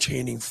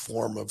entertaining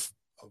form of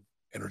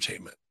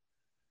entertainment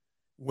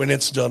when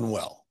it's done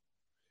well.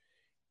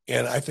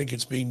 And I think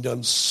it's being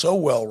done so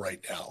well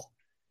right now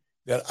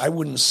that I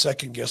wouldn't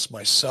second guess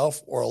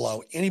myself or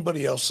allow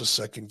anybody else to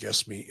second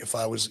guess me if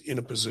I was in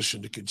a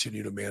position to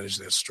continue to manage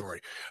that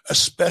story,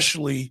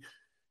 especially,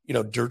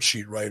 dirt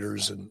sheet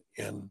writers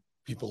and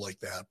people like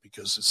that,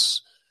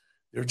 because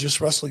they're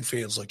just wrestling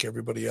fans like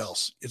everybody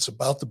else. It's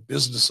about the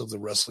business of the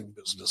wrestling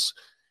business.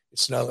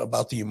 It's not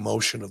about the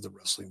emotion of the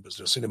wrestling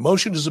business. And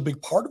emotion is a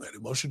big part of it.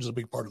 Emotion is a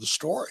big part of the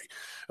story.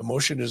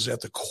 Emotion is at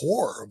the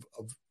core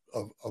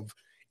of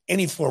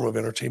any form of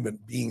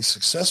entertainment being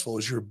successful,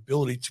 is your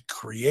ability to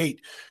create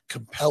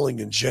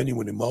compelling and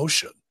genuine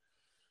emotion.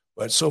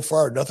 But so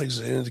far, nothing's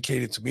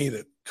indicated to me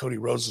that Cody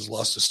Rhodes has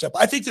lost a step.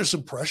 I think there's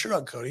some pressure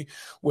on Cody.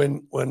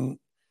 When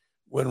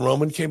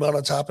Roman came out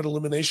on top at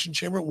Elimination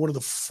Chamber, one of the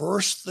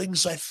first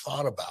things I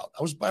thought about,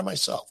 I was by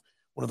myself.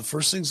 One of the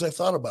first things I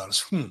thought about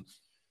is,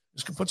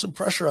 this could put some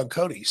pressure on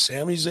Cody.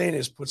 Sami Zayn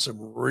has put some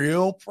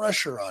real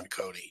pressure on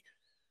Cody.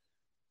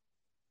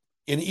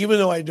 And even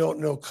though I don't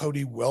know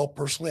Cody well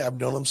personally, I've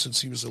known him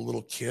since he was a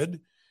little kid,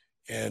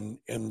 and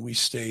we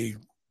stay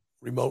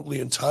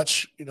remotely in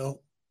touch,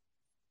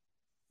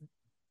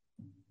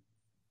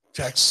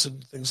 texts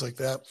and things like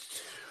that.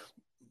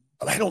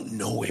 But I don't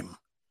know him.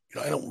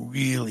 I don't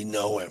really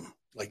know him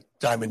like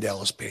Diamond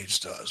Dallas Page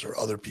does or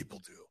other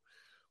people do.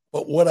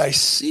 But what I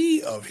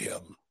see of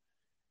him,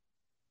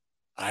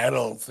 I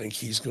don't think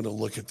he's going to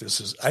look at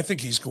this I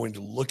think he's going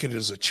to look at it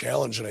as a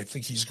challenge, and I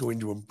think he's going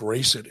to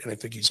embrace it. And I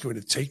think he's going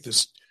to take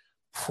this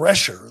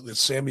pressure that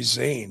Sami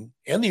Zayn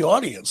and the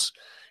audience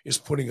is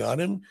putting on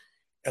him.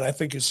 And I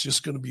think it's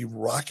just going to be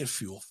rocket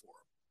fuel for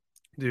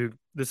him. Dude,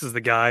 this is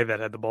the guy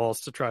that had the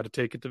balls to try to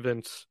take it to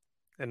Vince.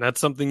 And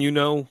that's something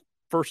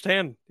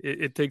firsthand.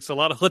 It takes a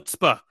lot of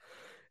chutzpah,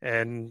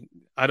 and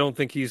I don't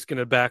think he's going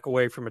to back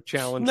away from a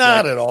challenge.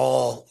 Not at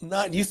all.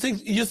 Not you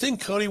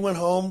think Cody went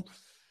home,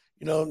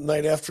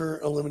 night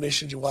after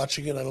elimination, you're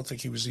watching it? I don't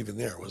think he was even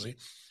there, was he?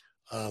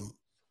 Hold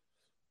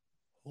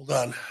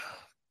on.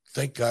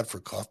 Thank God for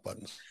cough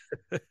buttons.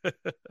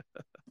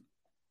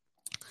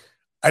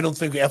 I don't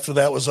think after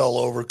that was all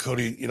over,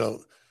 Cody,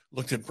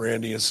 looked at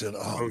Brandy and said,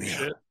 oh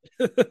man,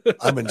 shit.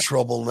 I'm in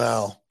trouble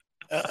now.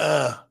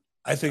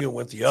 I think it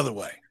went the other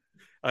way.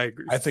 I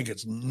agree. I think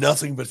it's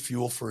nothing but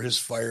fuel for his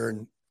fire,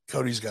 and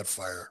Cody's got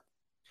fire.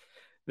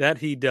 That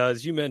he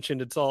does. You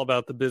mentioned it's all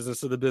about the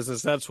business of the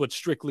business. That's what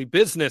Strictly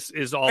Business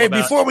is all about.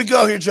 Hey, before we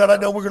go here, John, I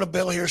know we're going to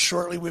bail here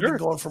shortly. We've been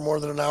going for more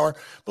than an hour,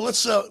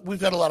 but we've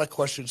got a lot of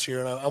questions here,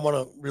 and I want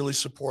to really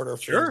support our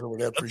fans over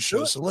at every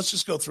show. So let's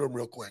just go through them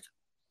real quick.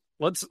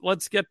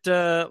 Let's get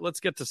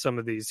to some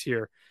of these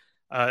here.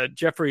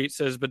 Jeffrey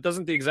says, but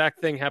doesn't the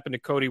exact thing happen to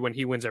Cody when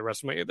he wins at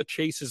WrestleMania? The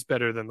chase is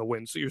better than the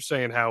win. So you're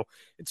saying how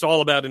it's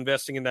all about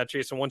investing in that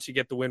chase, and once you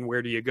get the win,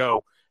 where do you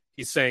go?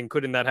 He's saying,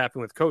 couldn't that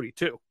happen with Cody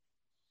too?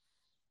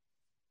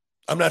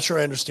 I'm not sure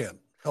I understand.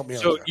 Help me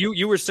out. So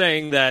you were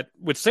saying that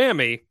with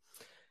Sami,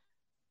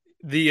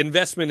 the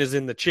investment is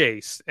in the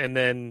chase, and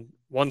then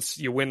once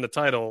you win the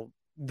title,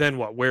 then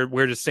what?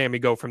 Where does Sami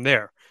go from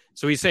there?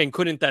 So he's saying,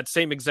 couldn't that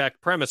same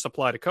exact premise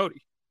apply to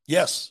Cody?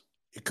 Yes,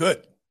 it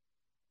could.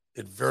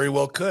 It very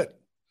well could.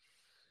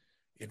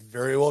 It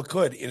very well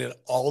could. And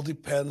it all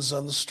depends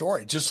on the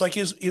story. Just like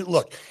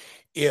look,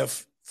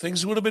 if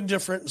things would have been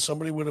different and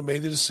somebody would have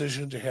made the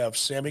decision to have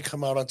Sami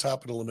come out on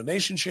top in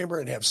Elimination Chamber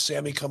and have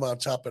Sami come out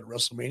top at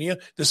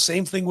WrestleMania, the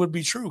same thing would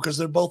be true because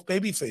they're both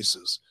baby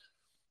faces.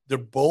 They're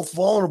both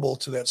vulnerable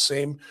to that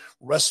same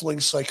wrestling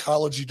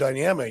psychology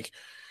dynamic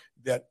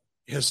that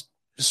has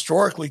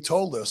historically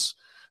told us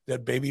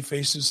that baby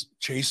faces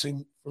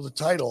chasing for the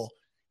title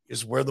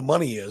is where the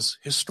money is.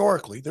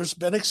 Historically, there's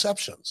been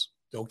exceptions.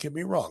 Don't get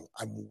me wrong.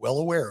 I'm well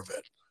aware of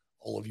it.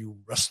 All of you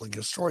wrestling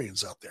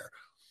historians out there.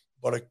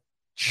 But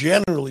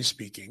generally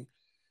speaking,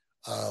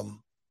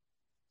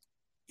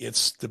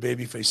 it's the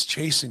babyface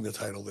chasing the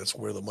title that's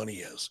where the money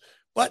is.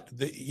 But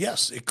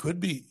yes, it could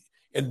be.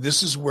 And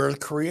this is where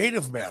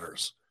creative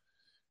matters.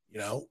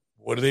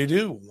 What do they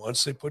do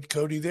once they put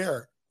Cody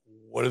there?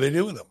 What do they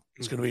do with him?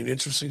 It's going to be an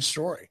interesting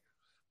story.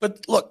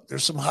 But look,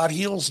 there's some hot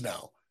heels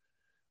now.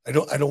 I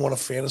don't want a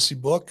fantasy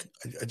book.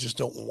 I just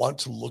don't want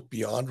to look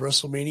beyond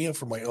WrestleMania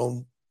for my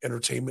own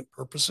entertainment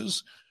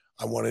purposes.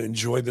 I want to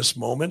enjoy this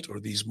moment or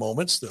these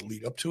moments that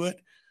lead up to it.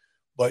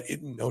 But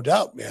no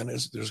doubt, man,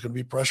 there's going to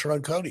be pressure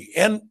on Cody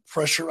and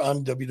pressure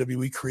on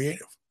WWE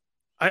creative.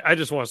 I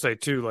just want to say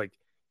too, like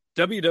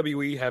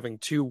WWE having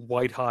two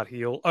white hot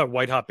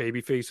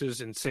baby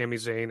faces in Sami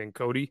Zayn and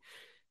Cody,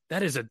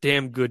 that is a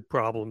damn good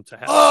problem to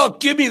have. Oh,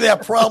 give me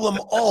that problem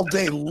all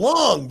day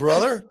long,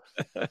 brother.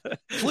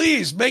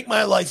 Please make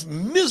my life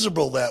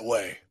miserable that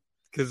way.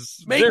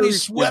 Because make me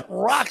sweat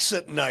rocks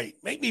at night.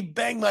 Make me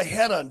bang my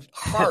head on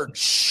hard,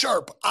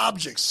 sharp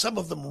objects, some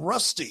of them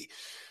rusty,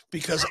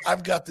 because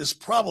I've got this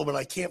problem and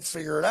I can't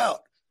figure it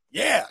out.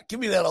 Yeah, give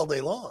me that all day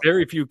long.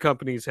 Very few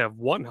companies have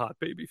one hot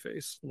baby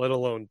face, let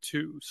alone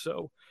two.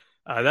 So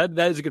that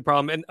is a good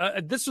problem.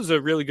 And this was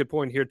a really good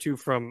point here, too,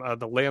 from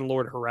the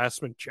Landlord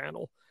Harassment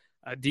Channel.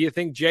 Do you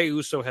think Jey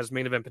Uso has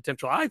main event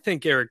potential? I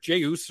think, Eric, Jey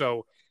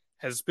Uso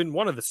has been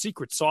one of the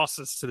secret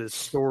sauces to this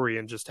story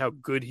and just how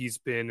good he's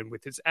been and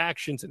with his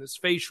actions and his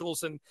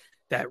facials and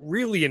that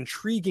really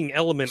intriguing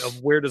element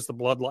of where does the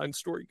bloodline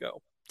story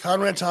go.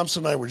 Conrad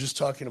Thompson and I were just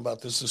talking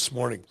about this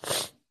morning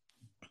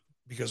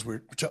because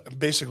we're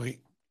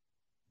basically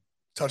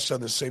touched on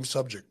the same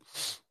subject.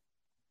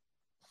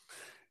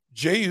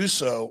 Jey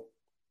Uso,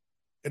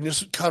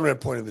 and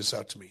Conrad pointed this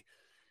out to me,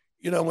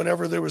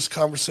 whenever there was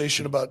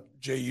conversation about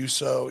Jey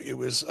Uso, it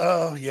was,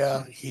 oh,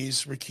 yeah,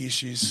 he's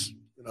Rikishi's,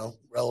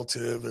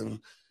 relative and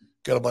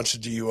got a bunch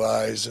of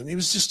DUIs, and he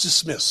was just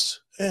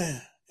dismissed. Yeah,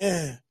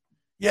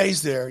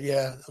 he's there.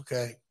 Yeah,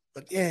 okay.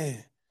 But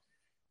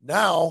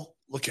now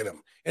look at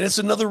him. And it's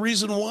another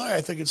reason why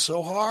I think it's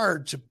so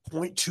hard to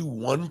point to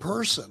one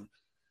person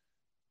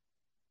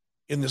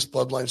in this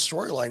bloodline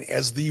storyline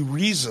as the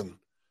reason,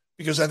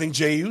 because I think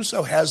Jey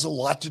Uso has a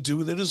lot to do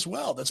with it as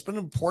well. That's been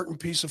an important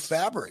piece of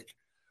fabric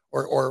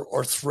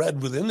or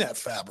thread within that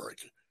fabric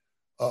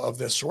of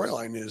that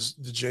storyline is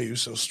the Jey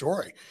Uso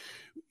story.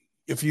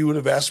 If you would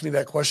have asked me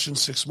that question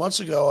 6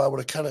 months ago, I would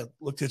have kind of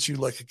looked at you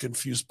like a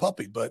confused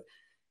puppy. But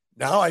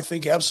now I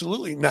think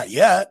absolutely not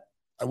yet.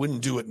 I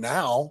wouldn't do it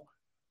now.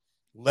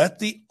 Let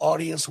the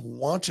audience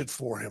want it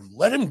for him.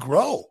 Let him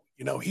grow.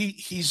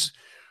 He's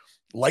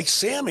like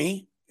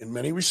Sami in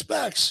many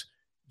respects.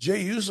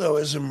 Jey Uso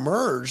has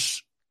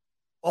emerged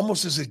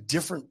almost as a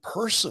different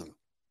person,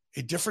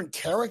 a different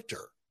character.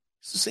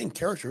 It's the same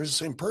character, it's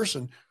the same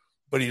person,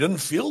 but he doesn't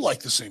feel like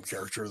the same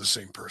character or the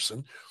same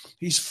person.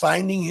 He's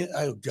finding it.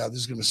 Oh, God, this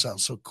is going to sound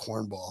so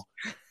cornball.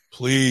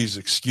 Please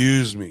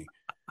excuse me.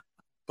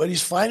 But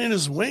he's finding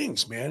his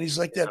wings, man. He's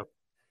like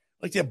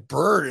that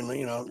bird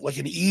and, like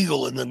an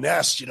eagle in the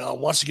nest,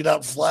 wants to get out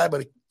and fly,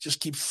 but it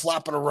just keeps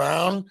flopping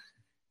around.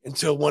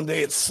 until one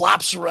day it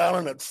flops around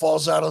and it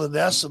falls out of the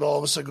nest, and all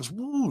of a sudden goes,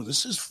 "Ooh,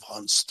 this is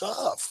fun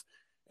stuff."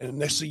 And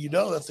next thing you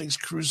know, that thing's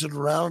cruising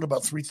around at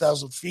about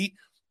 3,000 feet,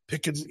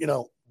 picking,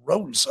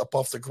 rodents up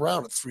off the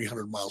ground at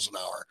 300 miles an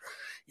hour.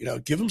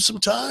 Give them some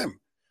time.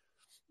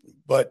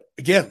 But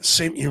again,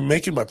 you're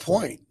making my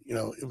point,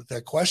 with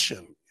that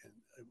question.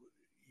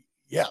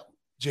 Yeah,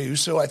 Jey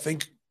Uso, I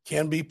think,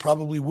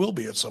 probably will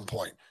be at some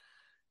point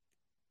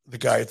the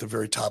guy at the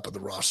very top of the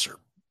roster,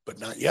 but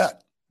not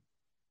yet.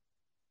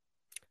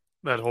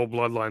 That whole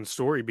bloodline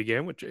story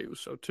began with Jey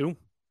Uso, too.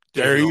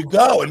 There you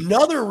go.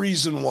 Another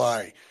reason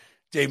why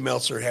Dave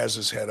Meltzer has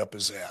his head up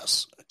his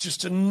ass.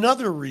 Just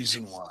another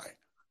reason why.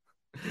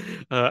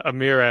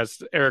 Amir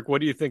asks, Eric,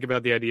 what do you think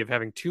about the idea of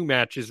having two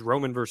matches,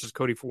 Roman versus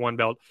Cody for one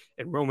belt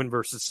and Roman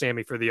versus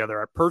Sami for the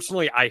other?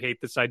 Personally, I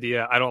hate this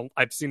idea.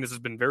 I've seen this has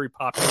been very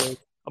popular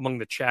among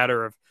the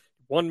chatter of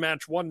one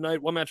match, one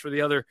night, one match for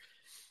the other.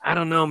 I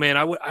don't know, man.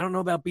 I don't know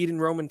about beating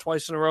Roman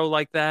twice in a row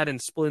like that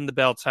and splitting the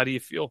belts. How do you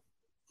feel?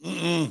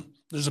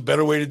 There's a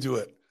better way to do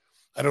it.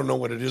 I don't know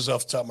what it is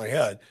off the top of my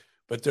head,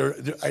 but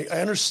I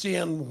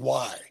understand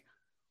why.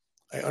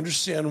 I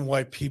understand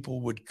why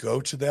people would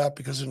go to that,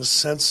 because in a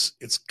sense,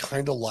 it's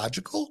kind of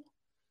logical.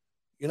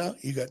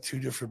 You got two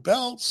different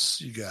belts,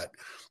 you got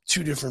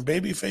two different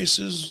baby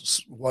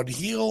faces, one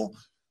heel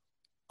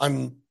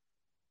on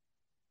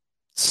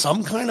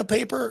some kind of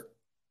paper,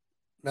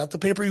 not the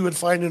paper you would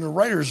find in a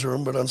writer's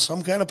room, but on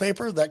some kind of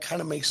paper, that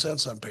kind of makes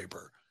sense on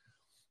paper.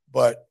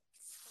 But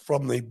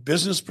from the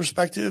business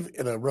perspective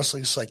and a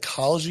wrestling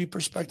psychology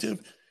perspective,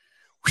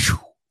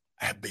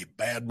 that'd be a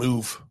bad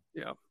move.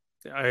 Yeah.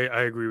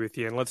 I agree with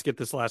you. And let's get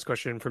this last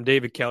question from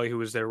David Kelly, who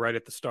was there right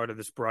at the start of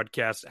this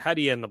broadcast. How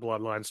do you end the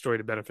bloodline story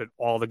to benefit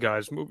all the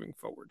guys moving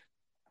forward?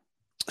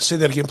 Say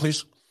that again,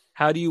 please.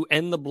 How do you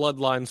end the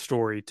bloodline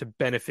story to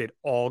benefit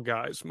all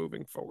guys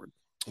moving forward?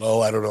 Oh,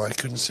 I don't know. I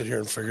couldn't sit here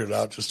and figure it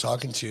out just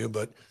talking to you,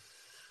 but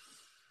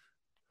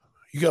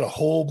you got a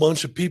whole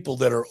bunch of people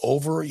that are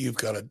over. You've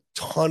got a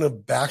ton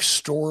of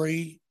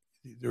backstory.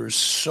 There's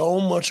so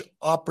much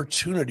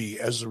opportunity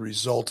as a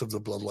result of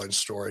the bloodline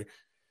story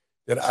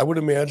that I would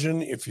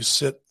imagine if you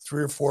sit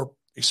 3 or 4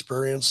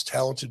 experienced,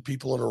 talented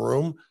people in a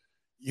room,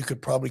 you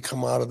could probably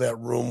come out of that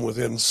room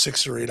within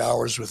 6 or 8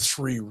 hours with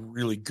 3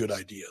 really good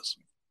ideas.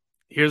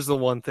 Here's the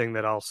one thing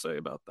that I'll say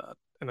about that,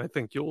 and I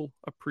think you'll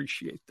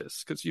appreciate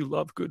this because you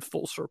love good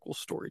full circle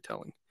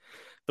storytelling.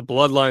 The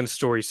bloodline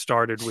story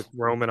started with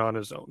Roman on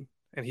his own,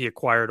 and he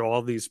acquired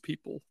all these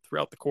people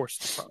throughout the course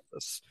of the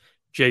process.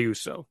 Jey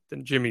Uso,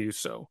 then Jimmy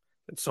Uso,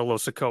 then Solo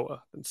Sikoa,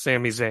 then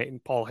Sami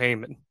Zayn, Paul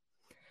Heyman.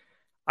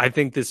 I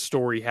think this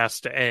story has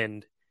to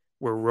end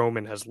where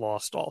Roman has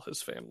lost all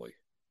his family.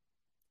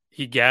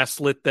 He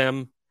gaslit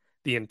them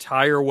the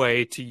entire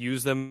way to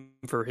use them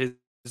for his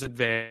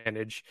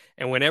advantage.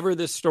 And whenever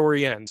this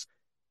story ends,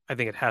 I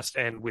think it has to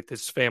end with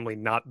his family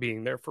not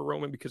being there for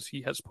Roman because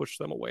he has pushed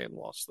them away and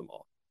lost them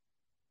all.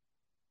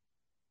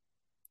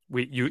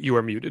 You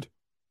are muted.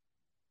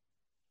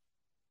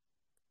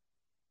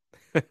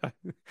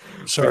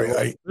 Sorry,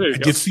 I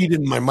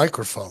defeated my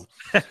microphone.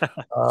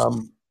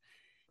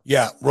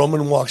 Yeah,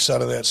 Roman walks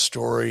out of that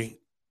story.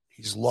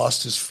 He's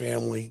lost his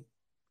family.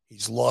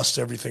 He's lost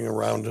everything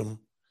around him.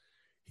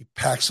 He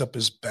packs up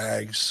his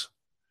bags.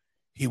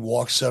 He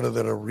walks out of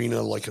that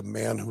arena like a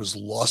man who has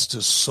lost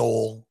his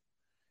soul.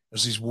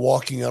 As he's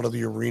walking out of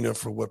the arena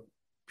for what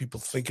people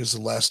think is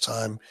the last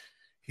time,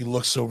 he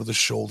looks over the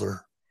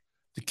shoulder.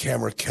 The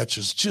camera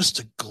catches just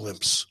a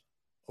glimpse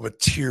of a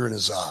tear in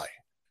his eye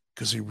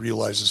because he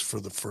realizes for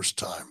the first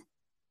time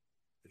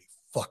that he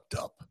fucked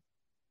up.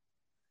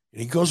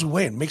 And he goes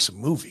away and makes a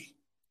movie,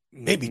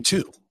 maybe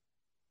 2,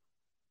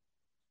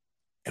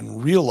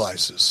 and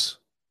realizes,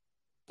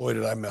 boy,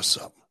 did I mess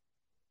up.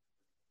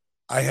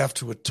 I have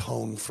to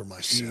atone for my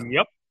sin.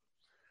 Yep.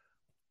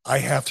 I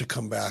have to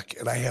come back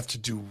and I have to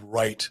do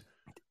right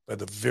by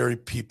the very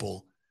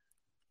people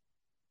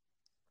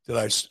that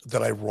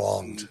I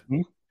wronged.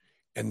 Mm-hmm.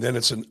 And then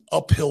it's an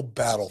uphill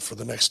battle for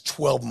the next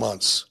 12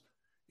 months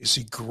as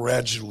he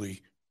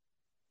gradually,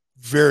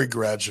 very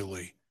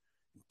gradually,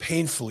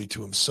 painfully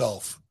to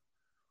himself,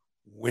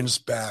 wins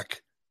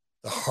back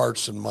the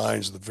hearts and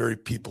minds of the very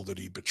people that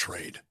he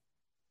betrayed.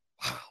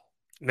 Wow.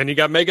 And then you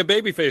got mega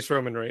babyface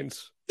Roman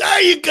Reigns.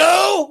 There you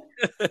go.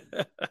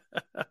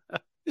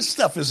 This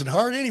stuff isn't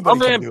hard. Anybody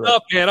can do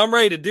it. Man. I'm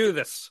ready to do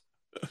this.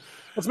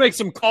 Let's make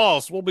some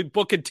calls. We'll be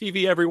booking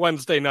TV every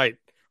Wednesday night.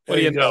 What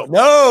do you know?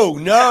 No.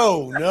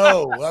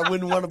 I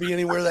wouldn't want to be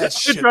anywhere that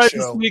shit show.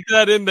 To sneak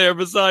that in there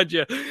beside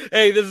you.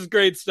 Hey, this is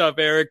great stuff,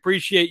 Eric.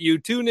 Appreciate you.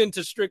 Tune in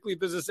to Strictly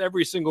Business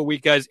every single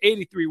week, guys.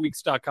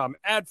 83weeks.com,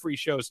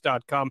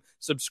 adfreeshows.com.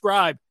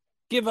 Subscribe.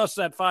 Give us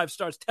that 5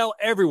 stars. Tell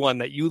everyone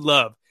that you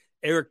love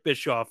Eric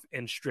Bischoff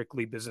and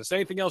Strictly Business.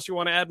 Anything else you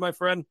want to add, my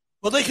friend?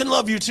 Well, they can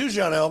love you too,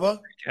 John Alba.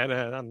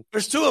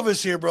 There's 2 of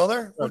us here,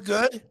 brother. We're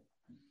good.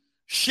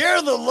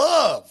 Share the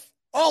love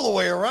all the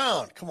way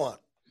around. Come on.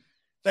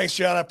 Thanks,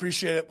 John. I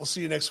appreciate it. We'll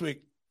see you next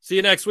week. See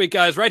you next week,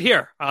 guys, right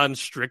here on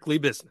Strictly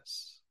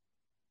Business.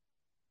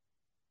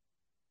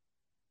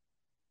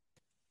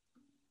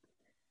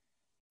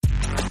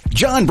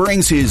 John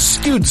brings his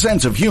skewed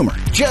sense of humor.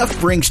 Jeff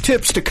brings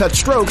tips to cut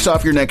strokes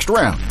off your next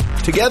round.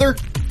 Together,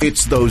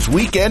 it's those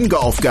weekend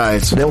golf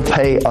guys. They'll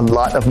pay a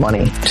lot of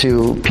money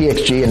to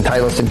PXG and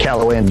Titleist and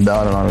Callaway and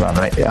on and on and on,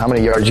 right? How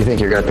many yards do you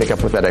think you're going to pick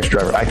up with that extra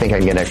driver? I think I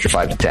can get an extra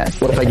 5 to 10.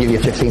 What if I give you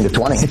 15 to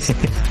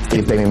 20?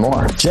 You pay me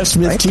more. Jeff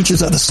Smith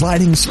teaches on the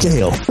sliding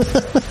scale.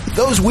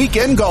 Those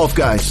Weekend Golf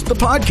Guys, the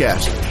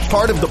podcast,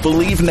 part of the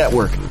Believe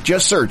Network.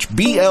 Just search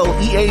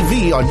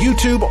BLEAV on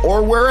YouTube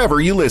or wherever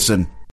you listen.